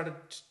Fiona started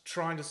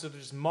trying to sort of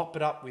just mop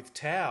it up with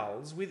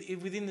towels.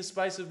 Within the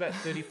space of about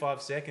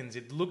 35 seconds,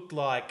 it looked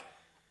like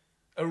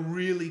a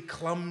really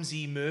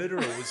clumsy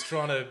murderer was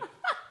trying to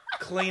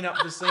clean up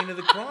the scene of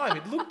the crime.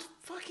 It looked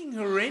fucking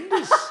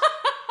horrendous.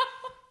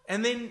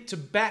 And then to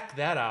back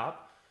that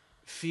up,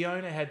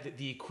 Fiona had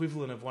the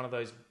equivalent of one of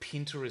those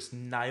Pinterest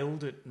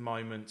nailed it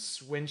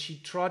moments when she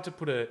tried to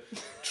put a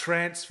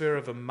transfer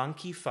of a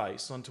monkey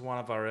face onto one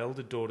of our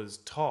elder daughter's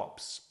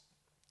tops.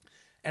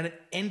 And it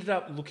ended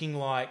up looking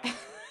like,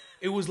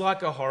 it was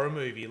like a horror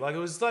movie. Like, it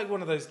was like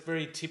one of those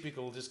very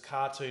typical just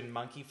cartoon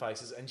monkey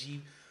faces. And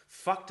she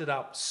fucked it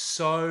up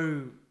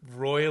so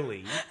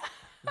royally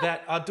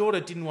that our daughter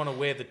didn't want to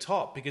wear the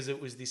top because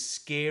it was this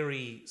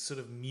scary sort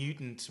of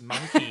mutant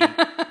monkey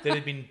that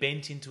had been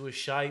bent into a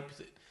shape.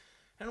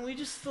 And we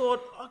just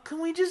thought,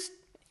 can we just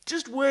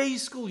wear your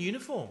school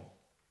uniform?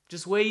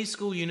 Just wear your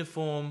school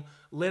uniform,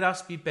 let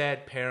us be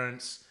bad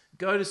parents,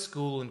 go to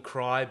school and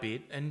cry a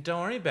bit, and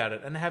don't worry about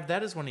it, and have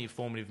that as one of your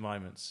formative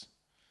moments.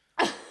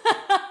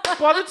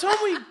 By the time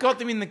we got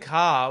them in the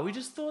car, we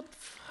just thought,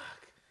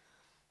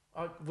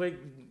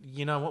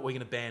 you know what, we're going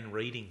to ban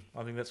reading.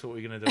 I think that's what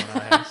we're going to do in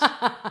our house.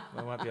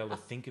 I won't be able to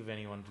think of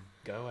anyone to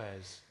go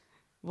as.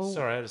 Well,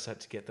 sorry, I just had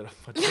to get that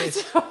off my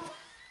chest.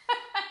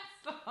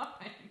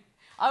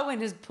 I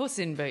went as Puss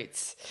in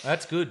Boots.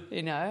 That's good.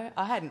 You know,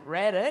 I hadn't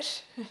read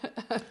it.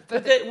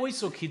 but we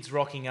saw kids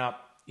rocking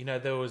up. You know,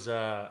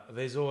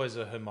 there's always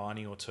a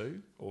Hermione or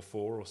two, or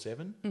four or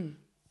seven.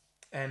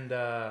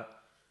 Mm.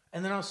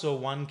 And then I saw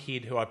one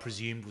kid who I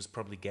presumed was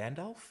probably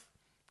Gandalf.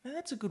 Now,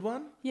 that's a good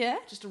one. Yeah.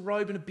 Just a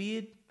robe and a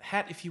beard,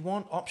 hat if you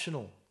want,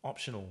 optional,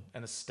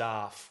 and a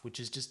staff, which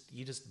is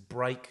you just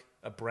break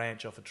a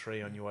branch off a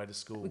tree on your way to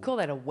school. We call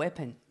that a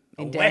weapon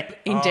in weapon.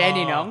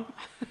 Dandenong.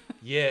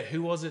 Yeah,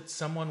 who was it?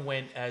 Someone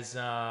went as,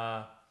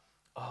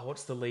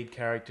 what's the lead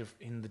character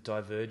in the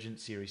Divergent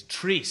series?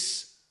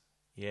 Triss.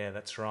 Yeah,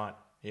 that's right.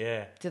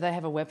 Yeah. Do they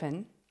have a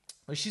weapon?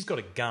 Well, she's got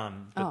a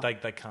gun, but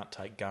they can't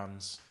take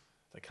guns.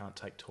 They can't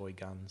take toy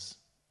guns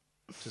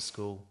to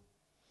school.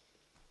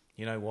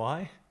 You know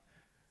why?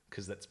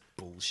 Because that's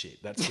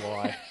bullshit. That's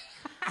why.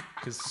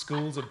 Because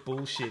schools are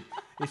bullshit.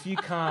 If you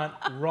can't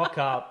rock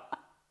up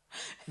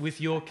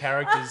with your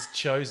character's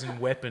chosen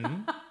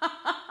weapon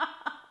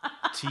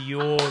to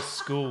your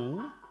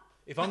school,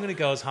 if I'm going to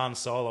go as Han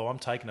Solo, I'm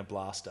taking a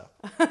blaster.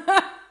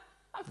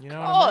 You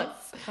know what I mean?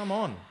 Come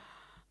on.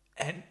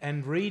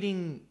 And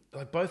reading,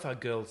 like, both our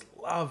girls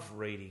love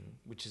reading,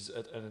 which is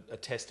a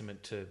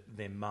testament to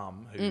their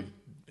mum,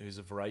 who's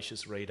a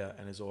voracious reader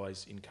and has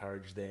always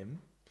encouraged them.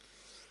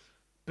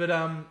 But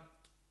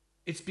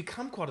it's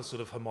become quite a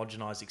sort of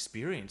homogenised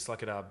experience,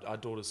 like at our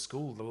daughter's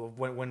school.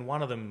 When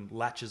one of them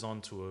latches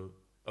onto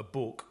a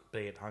book,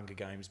 be it Hunger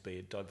Games, be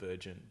it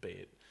Divergent, be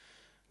it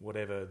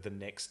whatever the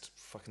next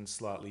fucking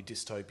slightly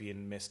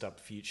dystopian, messed up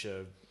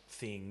future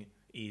thing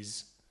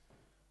is,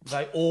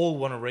 they all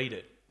want to read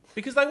it.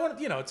 Because they want,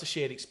 it's a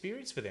shared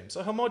experience for them.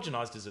 So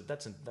homogenised is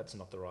that's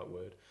not the right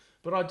word.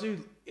 But I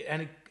do,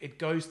 and it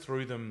goes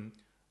through them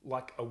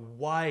like a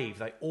wave.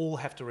 They all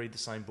have to read the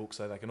same book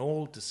so they can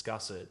all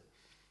discuss it.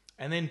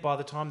 And then by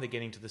the time they're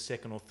getting to the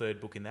second or third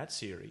book in that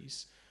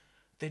series,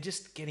 they're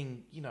just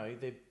getting,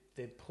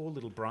 their poor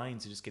little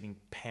brains are just getting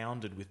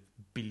pounded with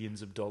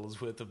billions of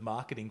dollars worth of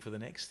marketing for the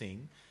next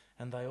thing.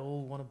 And they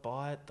all want to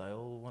buy it. They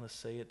all want to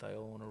see it. They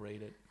all want to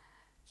read it.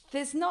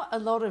 There's not a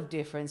lot of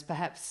difference,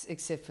 perhaps,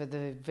 except for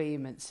the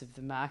vehemence of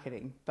the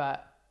marketing,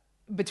 but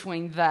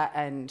between that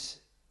and,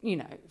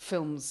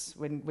 films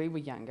when we were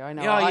younger. I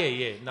know.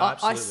 No,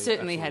 I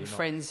certainly had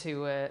friends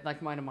who were,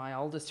 like, one of my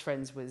oldest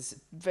friends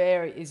is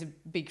a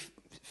big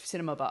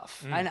cinema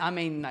buff. And I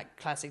mean, like,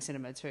 classic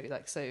cinema too.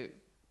 Like,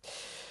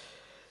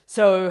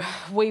 so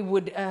we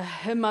would,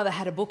 her mother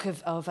had a book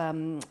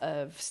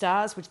of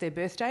stars, which their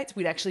birth dates.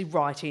 We'd actually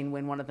write in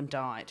when one of them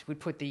died.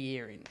 We'd put the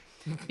year in.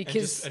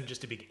 Because and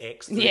just a big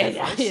X.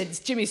 It's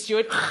Jimmy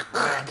Stewart.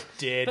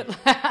 Dead.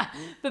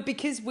 But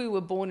because we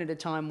were born at a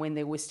time when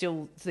there were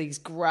still these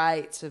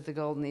greats of the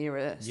golden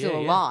era still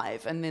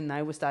alive, and then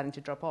they were starting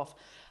to drop off,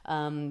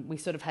 we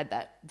sort of had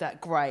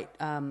that great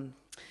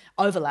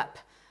overlap.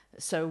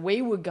 So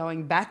we were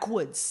going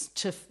backwards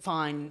to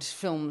find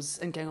films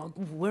and going,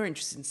 we're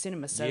interested in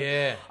cinema. So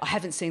I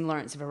haven't seen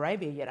Lawrence of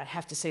Arabia yet. I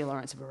have to see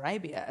Lawrence of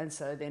Arabia. And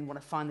so then when I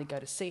finally go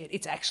to see it,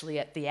 it's actually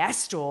at the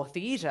Astor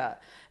Theatre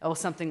or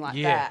something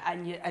like that.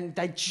 And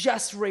they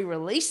just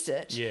re-released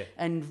it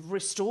and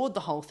restored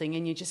the whole thing.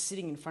 And you're just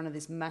sitting in front of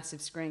this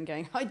massive screen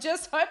going, I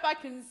just hope I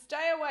can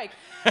stay awake.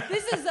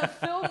 This is a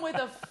film with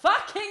a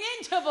fucking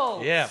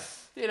interval. Yeah.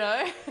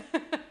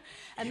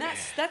 And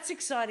that's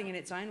exciting in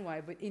its own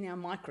way, but in our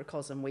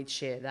microcosm, we'd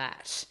share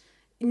that,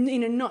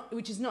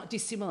 which is not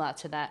dissimilar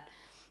to that,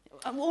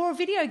 or a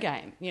video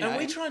game. And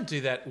we try and do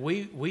that.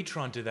 We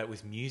try and do that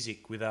with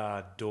music with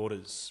our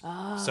daughters.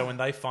 So when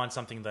they find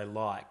something they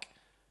like,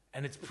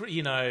 and it's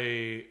pretty,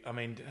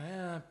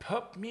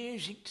 pop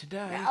music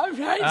today. All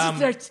right,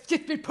 let's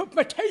get me put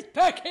my teeth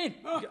back in.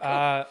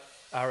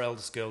 Our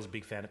eldest girl's a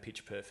big fan of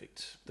Pitch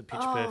Perfect, the Pitch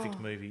Perfect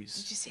movies.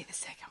 Did you see the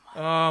second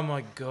one? Oh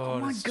my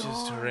God, my it's God.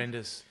 just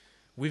horrendous.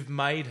 We've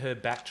made her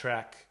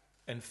backtrack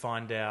and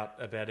find out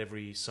about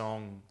every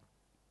song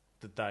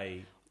that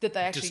they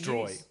actually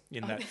destroy use.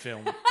 in that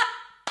film.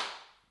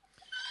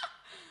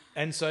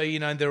 And so,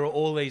 there are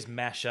all these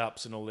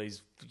mashups and all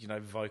these,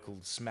 vocal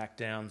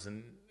smackdowns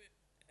and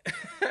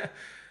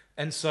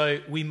and so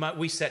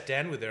we sat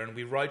down with her and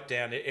we wrote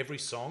down every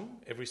song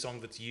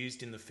that's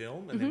used in the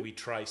film, and then we'd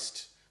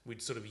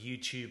sort of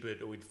YouTube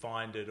it, or we'd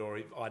find it, or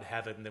I'd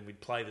have it, and then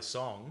we'd play the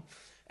song.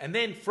 And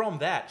then from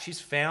that, she's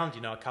found,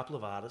 a couple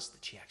of artists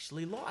that she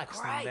actually likes.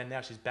 Great. And then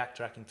now she's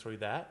backtracking through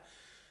that.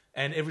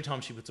 And every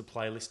time she puts a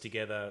playlist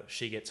together,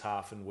 she gets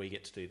half and we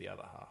get to do the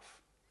other half.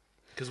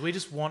 Because we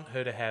just want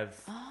her to have,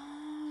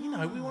 we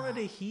want her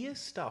to hear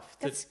stuff.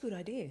 That's a good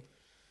idea.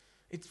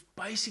 It's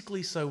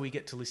basically so we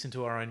get to listen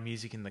to our own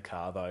music in the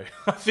car, though.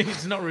 I think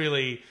it's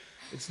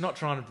not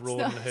trying to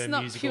broaden her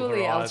musical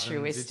purely horizons.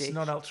 altruistic. It's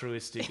not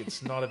altruistic.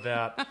 It's not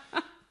about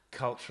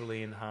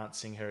culturally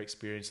enhancing her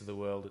experience of the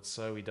world. It's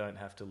so we don't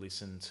have to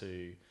listen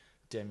to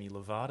Demi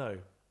Lovato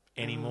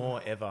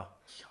anymore, ever.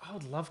 I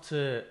would love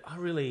to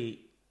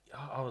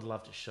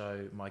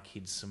show my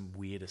kids some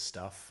weirder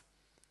stuff.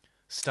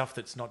 Stuff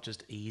that's not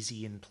just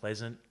easy and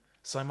pleasant.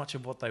 So much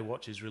of what they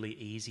watch is really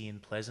easy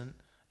and pleasant.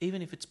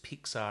 Even if it's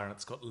Pixar and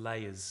it's got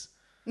layers.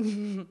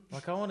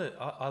 Like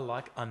I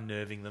like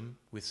unnerving them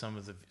with some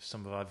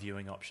of our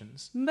viewing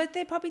options. But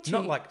they're probably too...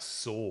 Not like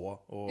Saw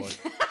or...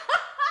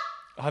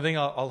 I think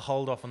I'll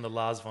hold off on the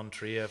Lars von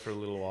Trier for a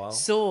little while.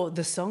 Saw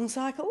the song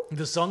cycle?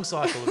 The song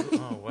cycle.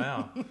 Oh,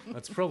 wow.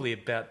 That's probably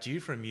about due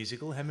for a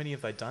musical. How many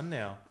have they done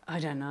now? I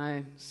don't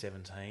know.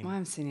 17. I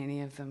haven't seen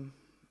any of them.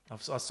 I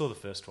saw the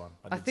first one.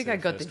 I think I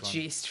got the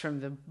gist from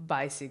the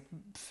basic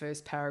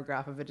first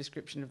paragraph of a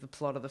description of the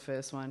plot of the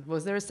first one.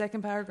 Was there a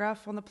second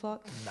paragraph on the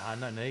plot?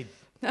 No need.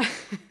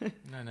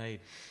 No need.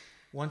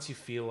 Once you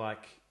feel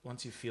like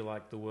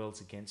the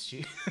world's against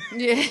you,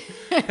 yeah,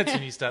 that's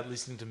when you start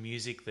listening to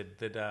music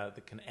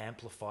that can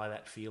amplify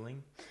that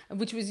feeling.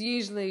 Which was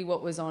usually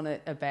what was on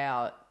at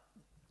about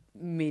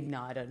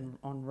midnight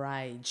on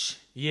Rage.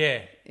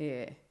 Yeah.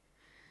 Yeah.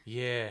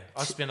 Yeah,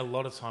 I spent a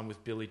lot of time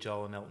with Billy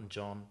Joel and Elton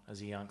John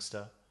as a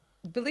youngster.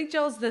 Billy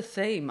Joel's the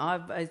theme.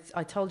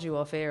 I told you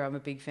off air I'm a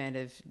big fan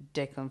of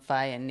Declan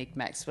Fay and Nick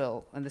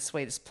Maxwell and The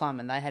Sweetest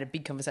Plum, and they had a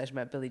big conversation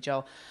about Billy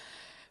Joel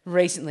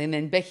recently, and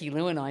then Becky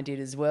Lou and I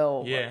did as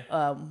well.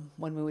 Yeah.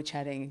 When we were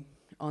chatting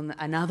on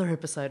another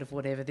episode of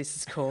whatever this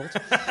is called.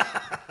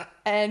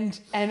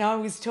 and I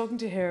was talking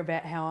to her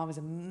about how I was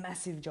a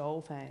massive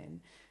Joel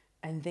fan,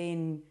 and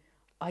then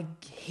I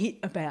hit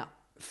about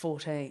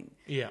 14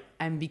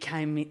 and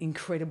became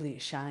incredibly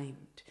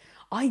ashamed.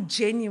 I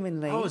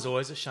was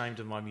always ashamed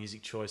of my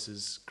music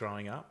choices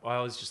growing up. I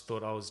always just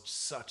thought I was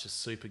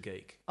super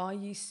geek. I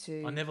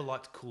never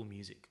liked cool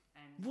music.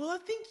 Well, I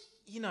think,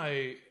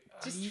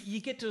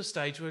 you get to a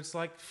stage where it's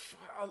like,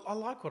 I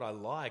like what I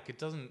like.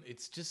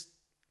 It's just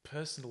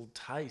personal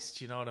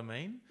taste, you know what I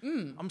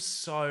mean? I'm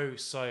so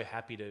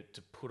happy to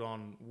put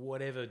on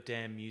whatever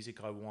damn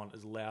music I want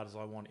as loud as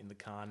I want in the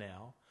car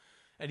now.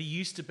 And it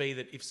used to be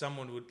that if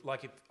someone would,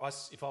 like if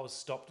I was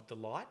stopped at the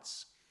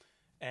lights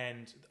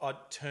and I'd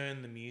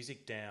turn the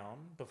music down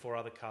before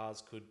other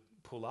cars could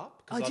pull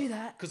up. I'd do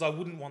that. Because I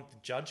wouldn't want the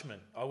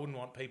judgment. I wouldn't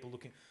want people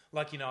looking,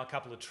 like, a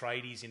couple of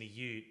tradies in a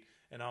ute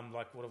and I'm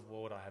like, what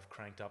would I have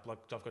cranked up? Like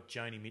I've got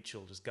Joni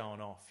Mitchell just going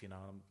off,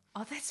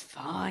 Oh, that's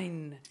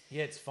fine.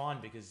 Yeah, it's fine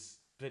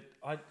but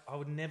I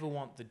would never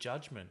want the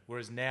judgment.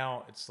 Whereas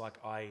now it's like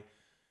I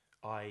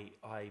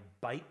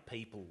bait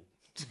people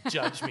to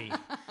judge me.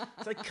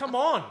 It's like, come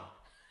on.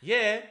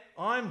 Yeah,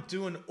 I'm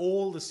doing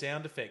all the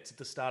sound effects at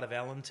the start of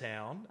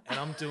Allentown and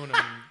I'm doing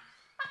them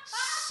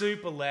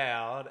super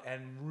loud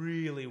and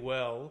really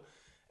well.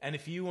 And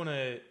if you want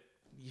to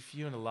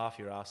laugh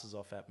your asses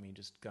off at me,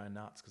 just go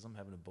nuts because I'm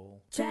having a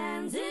ball.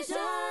 Transition!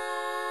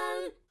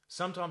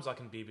 Sometimes I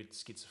can be a bit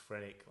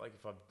schizophrenic, like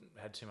if I've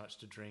had too much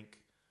to drink.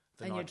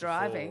 And you're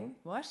driving?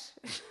 What?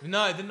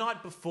 No, the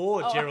night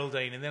before,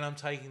 Geraldine, and then I'm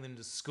taking them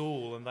to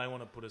school and they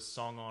want to put a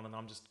song on and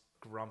I'm just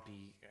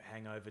grumpy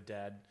hangover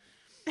dad.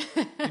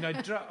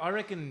 I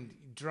reckon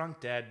drunk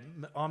dad,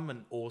 I'm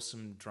an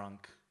awesome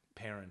drunk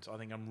parent. I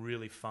think I'm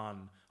really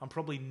fun. I'm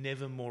probably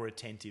never more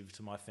attentive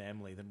to my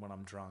family than when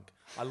I'm drunk.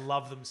 I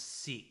love them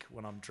sick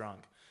when I'm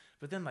drunk.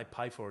 But then they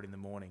pay for it in the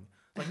morning.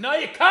 Like, no,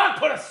 you can't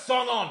put a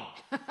song on.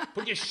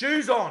 Put your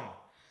shoes on.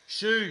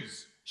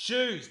 Shoes.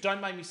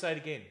 Don't make me say it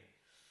again.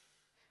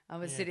 I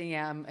was sitting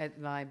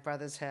at my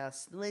brother's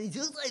house when he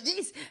talks like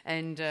this,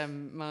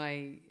 and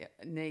my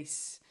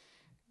niece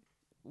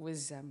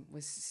was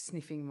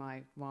sniffing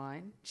my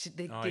wine.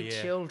 They're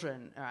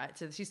children, all right?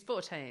 So she's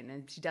 14,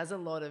 and she does a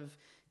lot of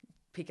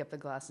pick up the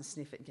glass and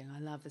sniff it and go, I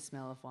love the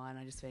smell of wine.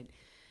 I just went,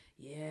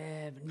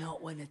 yeah, but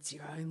not when it's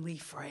your only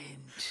friend.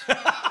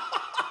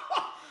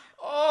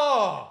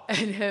 Oh!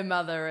 And her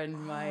mother and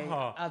my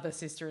other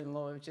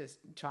sister-in-law were just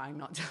trying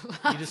not to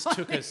laugh. You just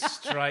took her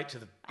straight to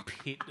the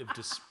pit of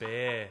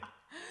despair.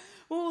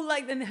 Well,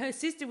 then her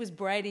sister was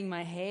braiding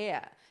my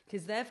hair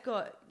because they've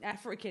got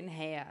African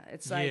hair.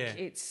 It's like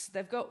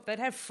they'd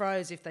have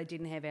froze if they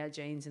didn't have our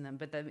genes in them,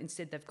 but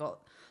instead they've got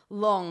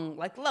long,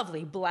 like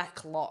lovely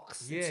black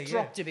locks. Yeah, it's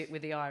dropped a bit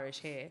with the Irish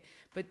hair,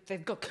 but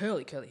they've got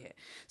curly hair.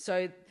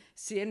 So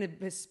Sienna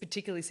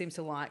particularly seems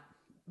to like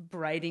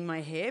braiding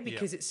my hair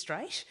because it's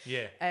straight.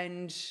 Yeah.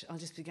 And I'll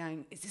just be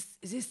going, is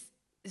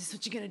this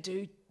what you're going to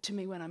do to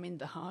me when I'm in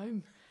the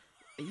home?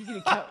 Are you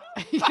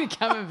going to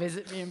come and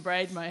visit me and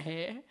braid my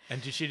hair?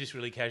 And did she just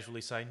really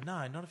casually say,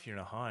 no, not if you're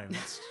in a home.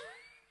 It's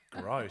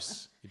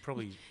gross. You'd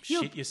probably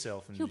shit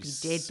yourself. And you'll be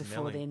dead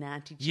before then,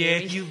 Auntie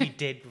Jerry. Yeah, you'll be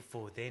dead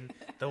before then.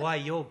 The way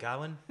you're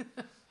going,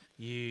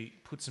 you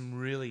put some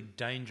really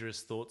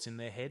dangerous thoughts in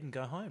their head and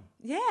go home.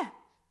 Yeah.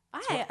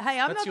 Hey,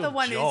 I'm not the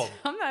one job.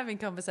 I'm not having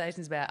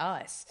conversations about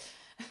ice.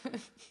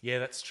 Yeah,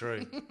 that's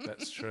true.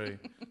 That's true.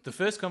 The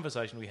first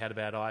conversation we had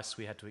about ice,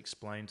 we had to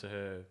explain to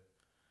her,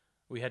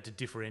 we had to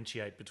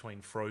differentiate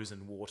between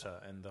frozen water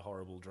and the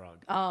horrible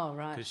drug. Oh,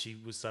 right. Because she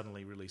was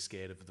suddenly really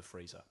scared of the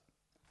freezer.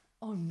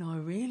 Oh, no,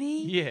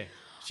 really? Yeah.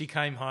 She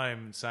came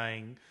home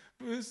saying,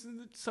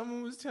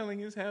 someone was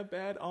telling us how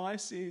bad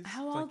ice is.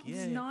 How old?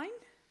 Was 9?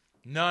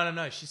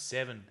 No. She's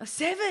 7.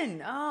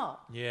 7? Oh.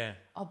 Yeah.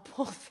 Oh,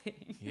 poor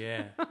thing.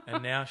 Yeah.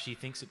 And now she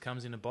thinks it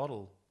comes in a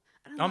bottle.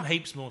 I'm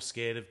heaps more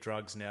scared of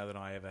drugs now than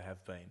I ever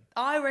have been.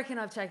 I reckon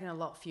I've taken a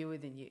lot fewer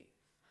than you.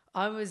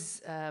 I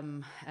was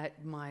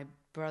at my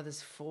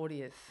brother's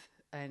 40th,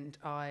 and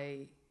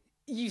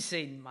you've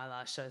seen my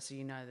last show, so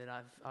you know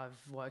that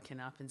I've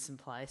woken up in some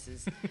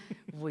places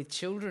with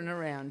children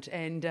around,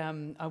 and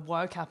I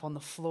woke up on the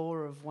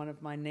floor of one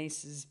of my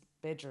niece's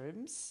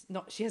bedrooms.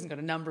 She hasn't got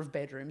a number of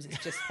bedrooms.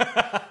 It's just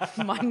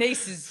my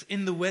niece's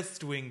in the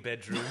West Wing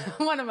bedroom.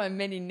 One of my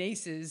many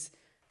nieces,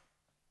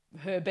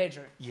 her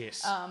bedroom.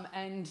 Yes.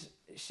 And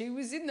she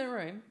was in the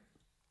room,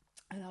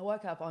 and I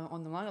woke up lying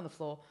on the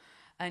floor.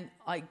 And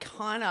I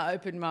kind of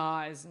opened my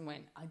eyes and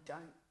went, I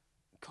don't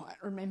quite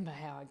remember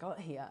how I got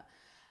here.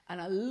 And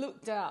I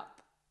looked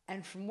up,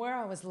 and from where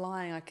I was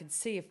lying, I could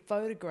see a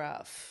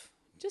photograph,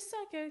 just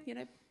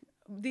like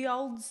the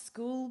old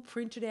school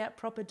printed out,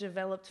 proper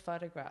developed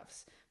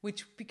photographs,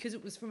 because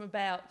it was from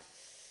about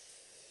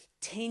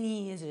 10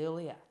 years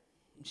earlier.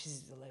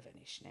 She's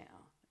 11-ish now.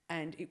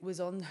 And it was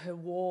on her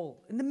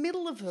wall, in the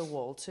middle of her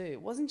wall too.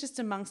 It wasn't just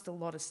amongst a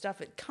lot of stuff.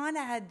 It kind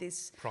of had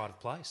this pride of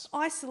place,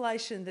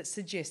 isolation that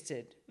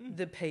suggested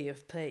the P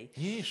of P.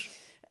 Yes.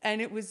 And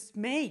it was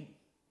me.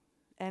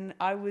 And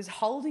I was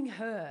holding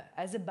her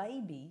as a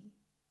baby.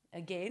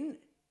 Again,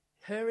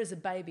 her as a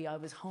baby I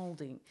was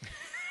holding.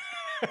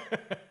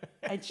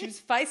 And she was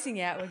facing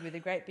outward with a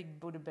great big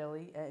Buddha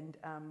belly and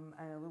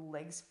her little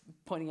legs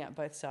pointing out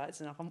both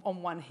sides, and I'm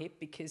on one hip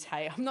because,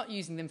 hey, I'm not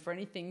using them for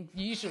anything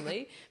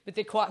usually, but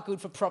they're quite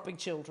good for propping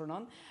children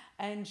on.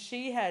 And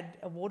she had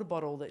a water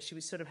bottle that she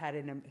was sort of had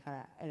in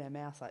her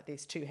mouth like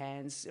this, 2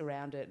 hands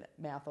around it,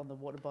 mouth on the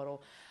water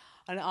bottle.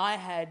 And I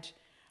had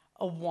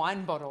a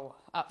wine bottle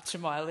up to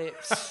my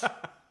lips.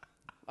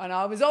 And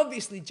I was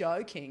obviously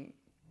joking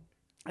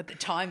at the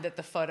time that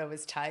the photo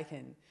was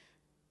taken.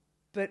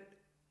 But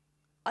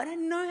I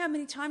don't know how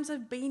many times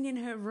I've been in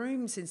her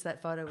room since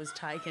that photo was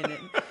taken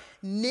and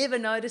never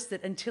noticed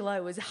it until I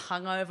was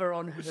hungover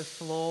on her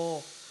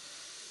floor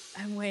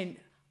and went,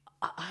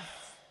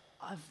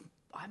 I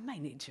may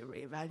need to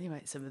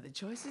reevaluate some of the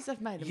choices I've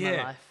made in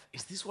my life.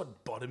 Is this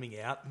what bottoming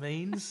out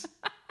means?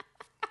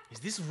 Is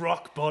this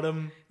rock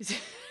bottom?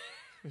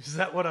 Is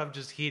that what I've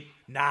just hit?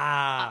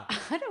 Nah.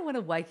 I don't want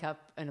to wake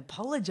up and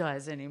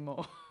apologise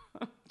anymore.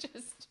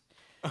 Just...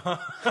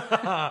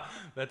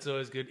 That's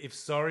always good. If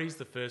sorry's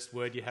the first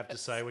word you have to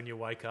say when you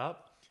wake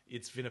up,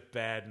 it's been a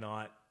bad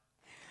night.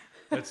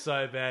 That's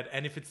so bad.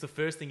 And if it's the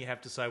first thing you have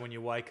to say when you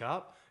wake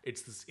up,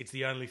 it's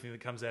the only thing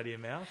that comes out of your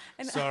mouth.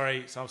 And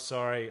sorry, I'm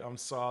sorry. I'm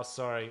so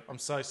sorry. I'm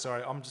so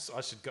sorry.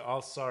 I should go.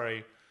 Oh,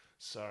 sorry.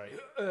 Sorry.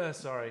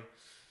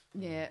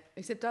 Yeah,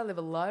 except I live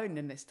alone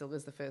and it still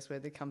is the first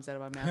word that comes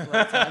out of my mouth a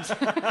lot of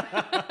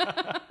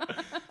times.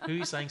 Who are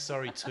you saying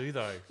sorry to,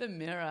 though? The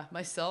mirror,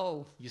 my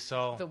soul. Your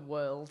soul. The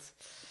world.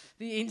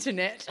 The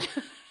internet.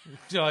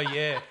 Oh,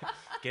 yeah.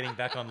 Getting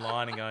back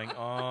online and going,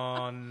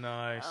 oh,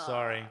 no,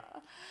 sorry.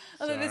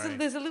 Although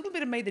there's a little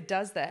bit of me that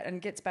does that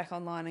and gets back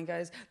online and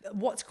goes,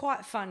 what's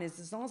quite fun is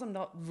as long as I'm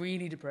not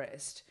really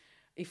depressed,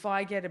 if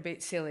I get a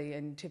bit silly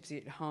and tipsy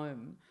at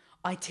home,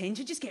 I tend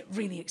to just get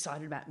really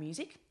excited about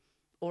music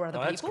or other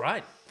people.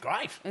 That's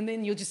great. And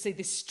then you'll just see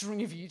this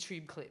string of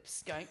YouTube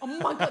clips going, oh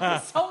my God,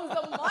 this song's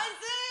amazing!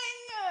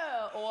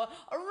 Or,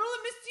 I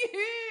really missed you,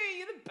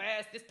 you're the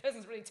best, this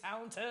person's really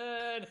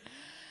talented.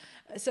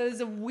 So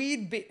there's a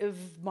weird bit of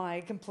my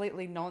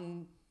completely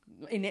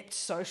inept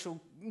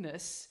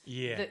socialness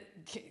that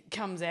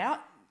comes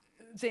out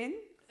then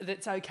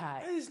that's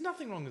okay. There's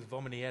nothing wrong with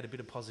vomiting out a bit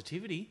of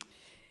positivity.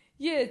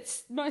 Yeah,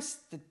 it's most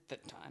of the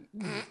time.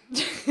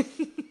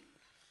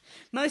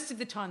 Most of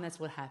the time that's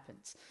what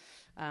happens.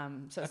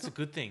 So that's a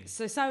good thing.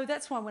 So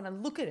that's why when I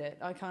look at it,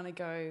 I kind of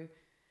go,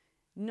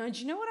 no, do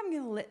you know what? I'm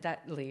going to let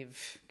that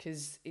live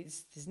because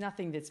there's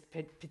nothing that's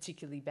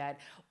particularly bad.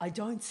 I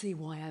don't see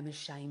why I'm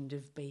ashamed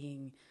of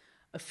being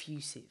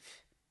effusive.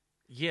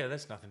 Yeah,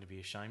 that's nothing to be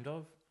ashamed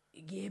of.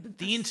 Yeah, but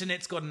The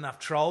internet's got enough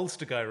trolls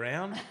to go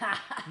round.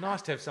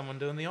 Nice to have someone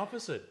doing the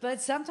opposite.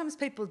 But sometimes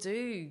people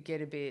do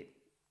get a bit,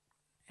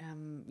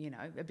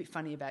 a bit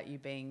funny about you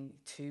being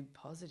too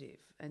positive.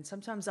 And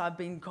sometimes I've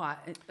been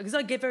because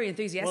I get very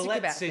enthusiastic about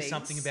things. Well, that says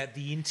something about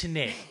the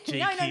internet, GQ,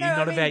 no,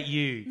 not about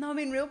you. No, I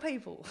mean real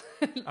people.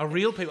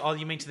 Real people? Oh,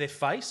 you mean to their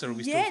face, or are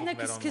we still talking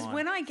about online? because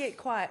when I get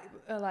quite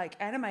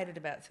animated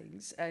about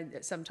things, and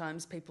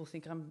sometimes people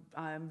think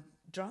I'm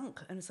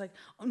drunk, and it's like,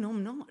 oh no,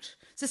 I'm not.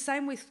 It's the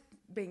same with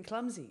being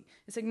clumsy.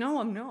 It's like, no,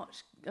 I'm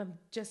not. I'm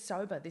just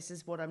sober. This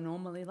is what I'm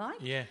normally like.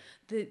 Yeah.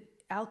 The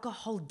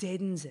alcohol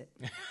deadens it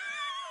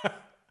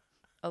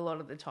a lot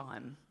of the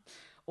time,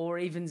 or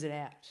evens it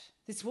out.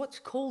 It's what's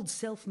called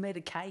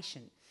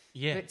self-medication.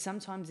 Yeah. But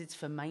sometimes it's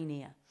for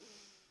mania.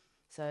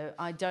 So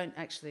I don't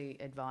actually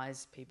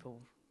advise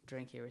people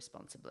drink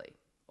irresponsibly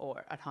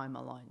or at home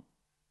alone.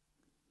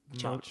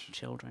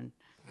 Children.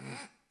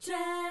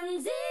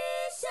 Transition.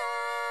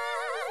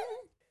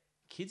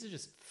 Kids are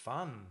just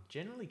fun.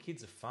 Generally,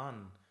 kids are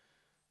fun,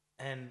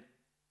 and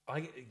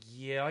I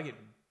get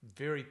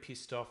very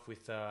pissed off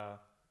with I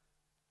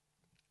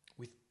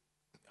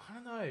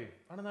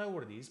don't know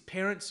what it is.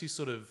 Parents who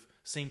sort of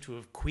seem to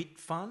have quit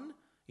fun.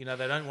 You know,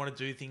 they don't want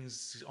to do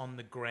things on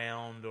the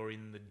ground or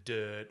in the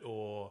dirt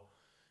or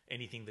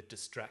anything that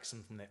distracts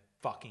them from their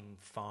fucking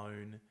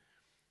phone.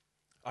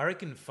 I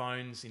reckon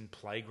phones in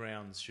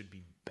playgrounds should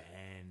be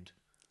banned.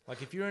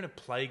 Like, if you're in a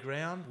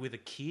playground with a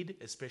kid,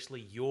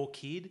 especially your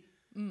kid,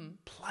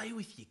 play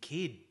with your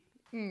kid.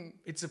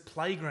 It's a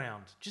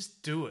playground.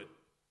 Just do it.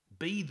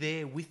 Be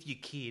there with your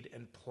kid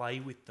and play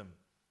with them.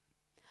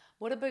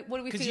 What do we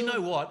feel? Because you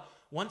know what?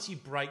 Once you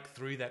break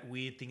through that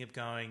weird thing of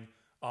going,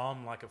 oh,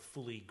 I'm like a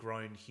fully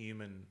grown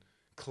human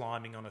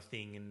climbing on a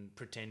thing and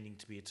pretending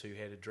to be a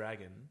two-headed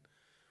dragon,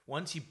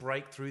 once you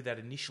break through that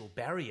initial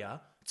barrier,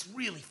 it's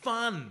really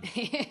fun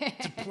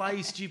to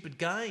play stupid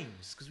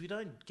games because we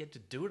don't get to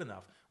do it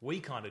enough. We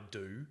kind of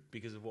do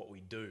because of what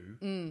we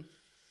do.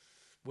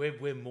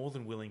 We're more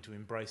than willing to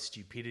embrace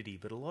stupidity,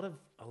 but a lot of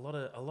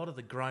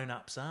the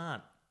grown-ups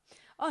aren't.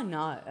 Oh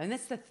no, and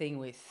that's the thing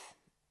with.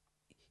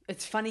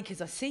 It's funny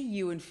because I see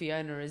you and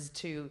Fiona as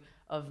two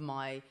of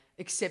my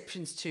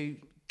exceptions to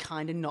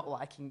kind of not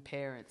liking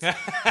parents.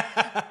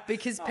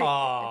 because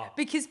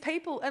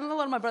people, and a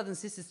lot of my brothers and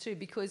sisters too,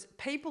 because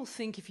people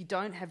think if you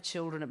don't have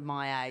children at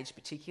my age,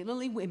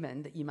 particularly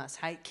women, that you must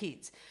hate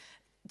kids.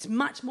 It's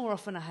much more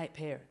often I hate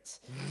parents.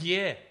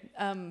 Yeah.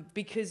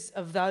 Because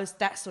of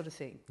that sort of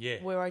thing.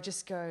 Yeah. Where I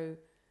just go,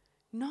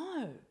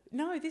 no,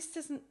 this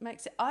doesn't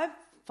make sense. I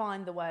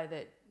find the way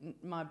that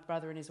my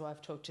brother and his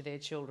wife talk to their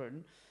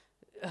children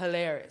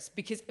hilarious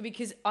because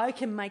I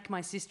can make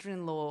my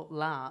sister-in-law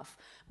laugh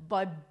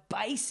by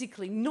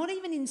basically not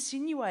even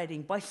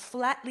insinuating, by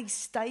flatly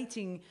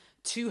stating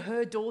to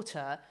her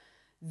daughter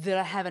that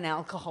I have an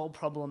alcohol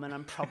problem and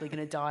I'm probably going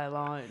to die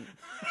alone.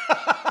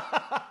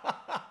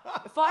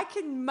 If I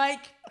can make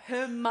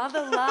her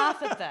mother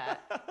laugh at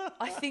that,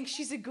 I think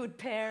she's a good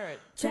parent.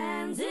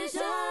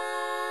 Transition.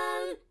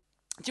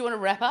 Do you want to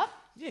wrap up?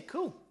 Yeah,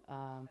 cool.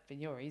 But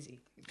you're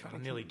easy. God, I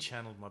nearly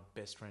channeled my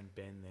best friend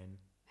Ben then.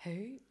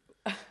 Who?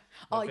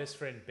 My best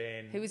friend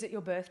Ben. Who was at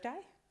your birthday?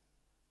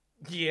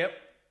 Yep.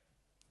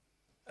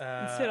 He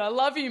said, I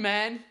love you,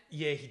 man.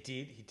 Yeah, he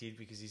did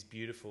because he's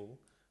beautiful.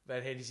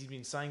 But he's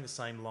been saying the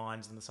same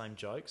lines and the same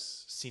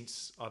jokes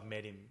since I've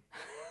met him.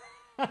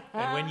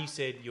 And when you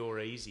said you're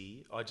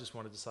easy, I just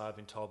wanted to say I've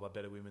been told by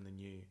better women than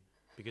you.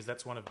 Because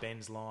that's one of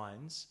Ben's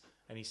lines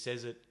and he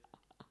says it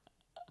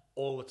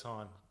all the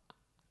time.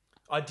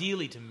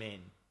 Ideally to men.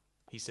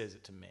 He says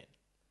it to men.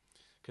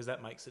 Because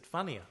that makes it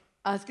funnier.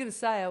 I was going to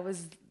say I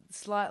was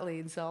slightly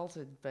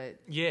insulted, but...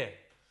 Yeah.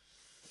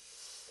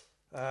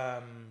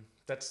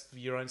 That's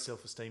your own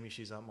self-esteem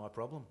issues aren't my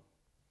problem.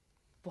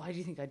 Why do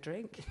you think I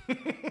drink?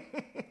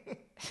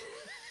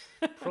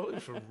 Probably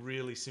for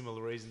really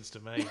similar reasons to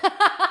me.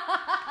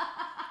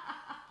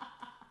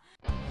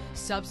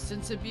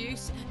 Substance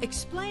abuse,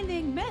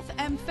 explaining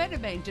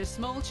methamphetamine to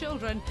small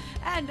children,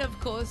 and of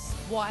course,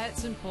 why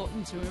it's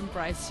important to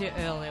embrace your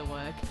earlier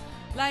work.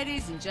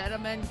 Ladies and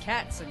gentlemen,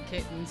 cats and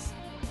kittens,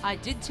 I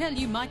did tell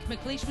you Mike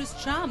McLeish was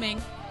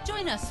charming.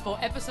 Join us for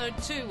episode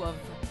 2 of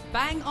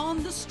Bang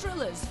on the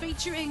Strillers,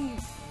 featuring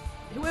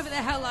whoever the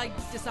hell I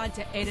decide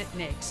to edit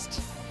next.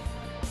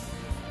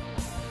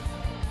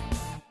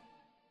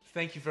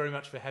 Thank you very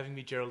much for having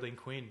me, Geraldine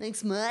Quinn.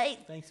 Thanks, mate.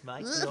 Thanks,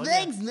 mate.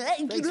 Thanks,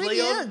 mate. Thanks,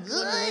 Leon.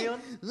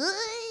 Leon.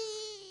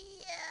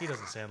 He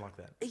doesn't sound like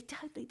that. He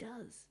totally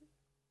does.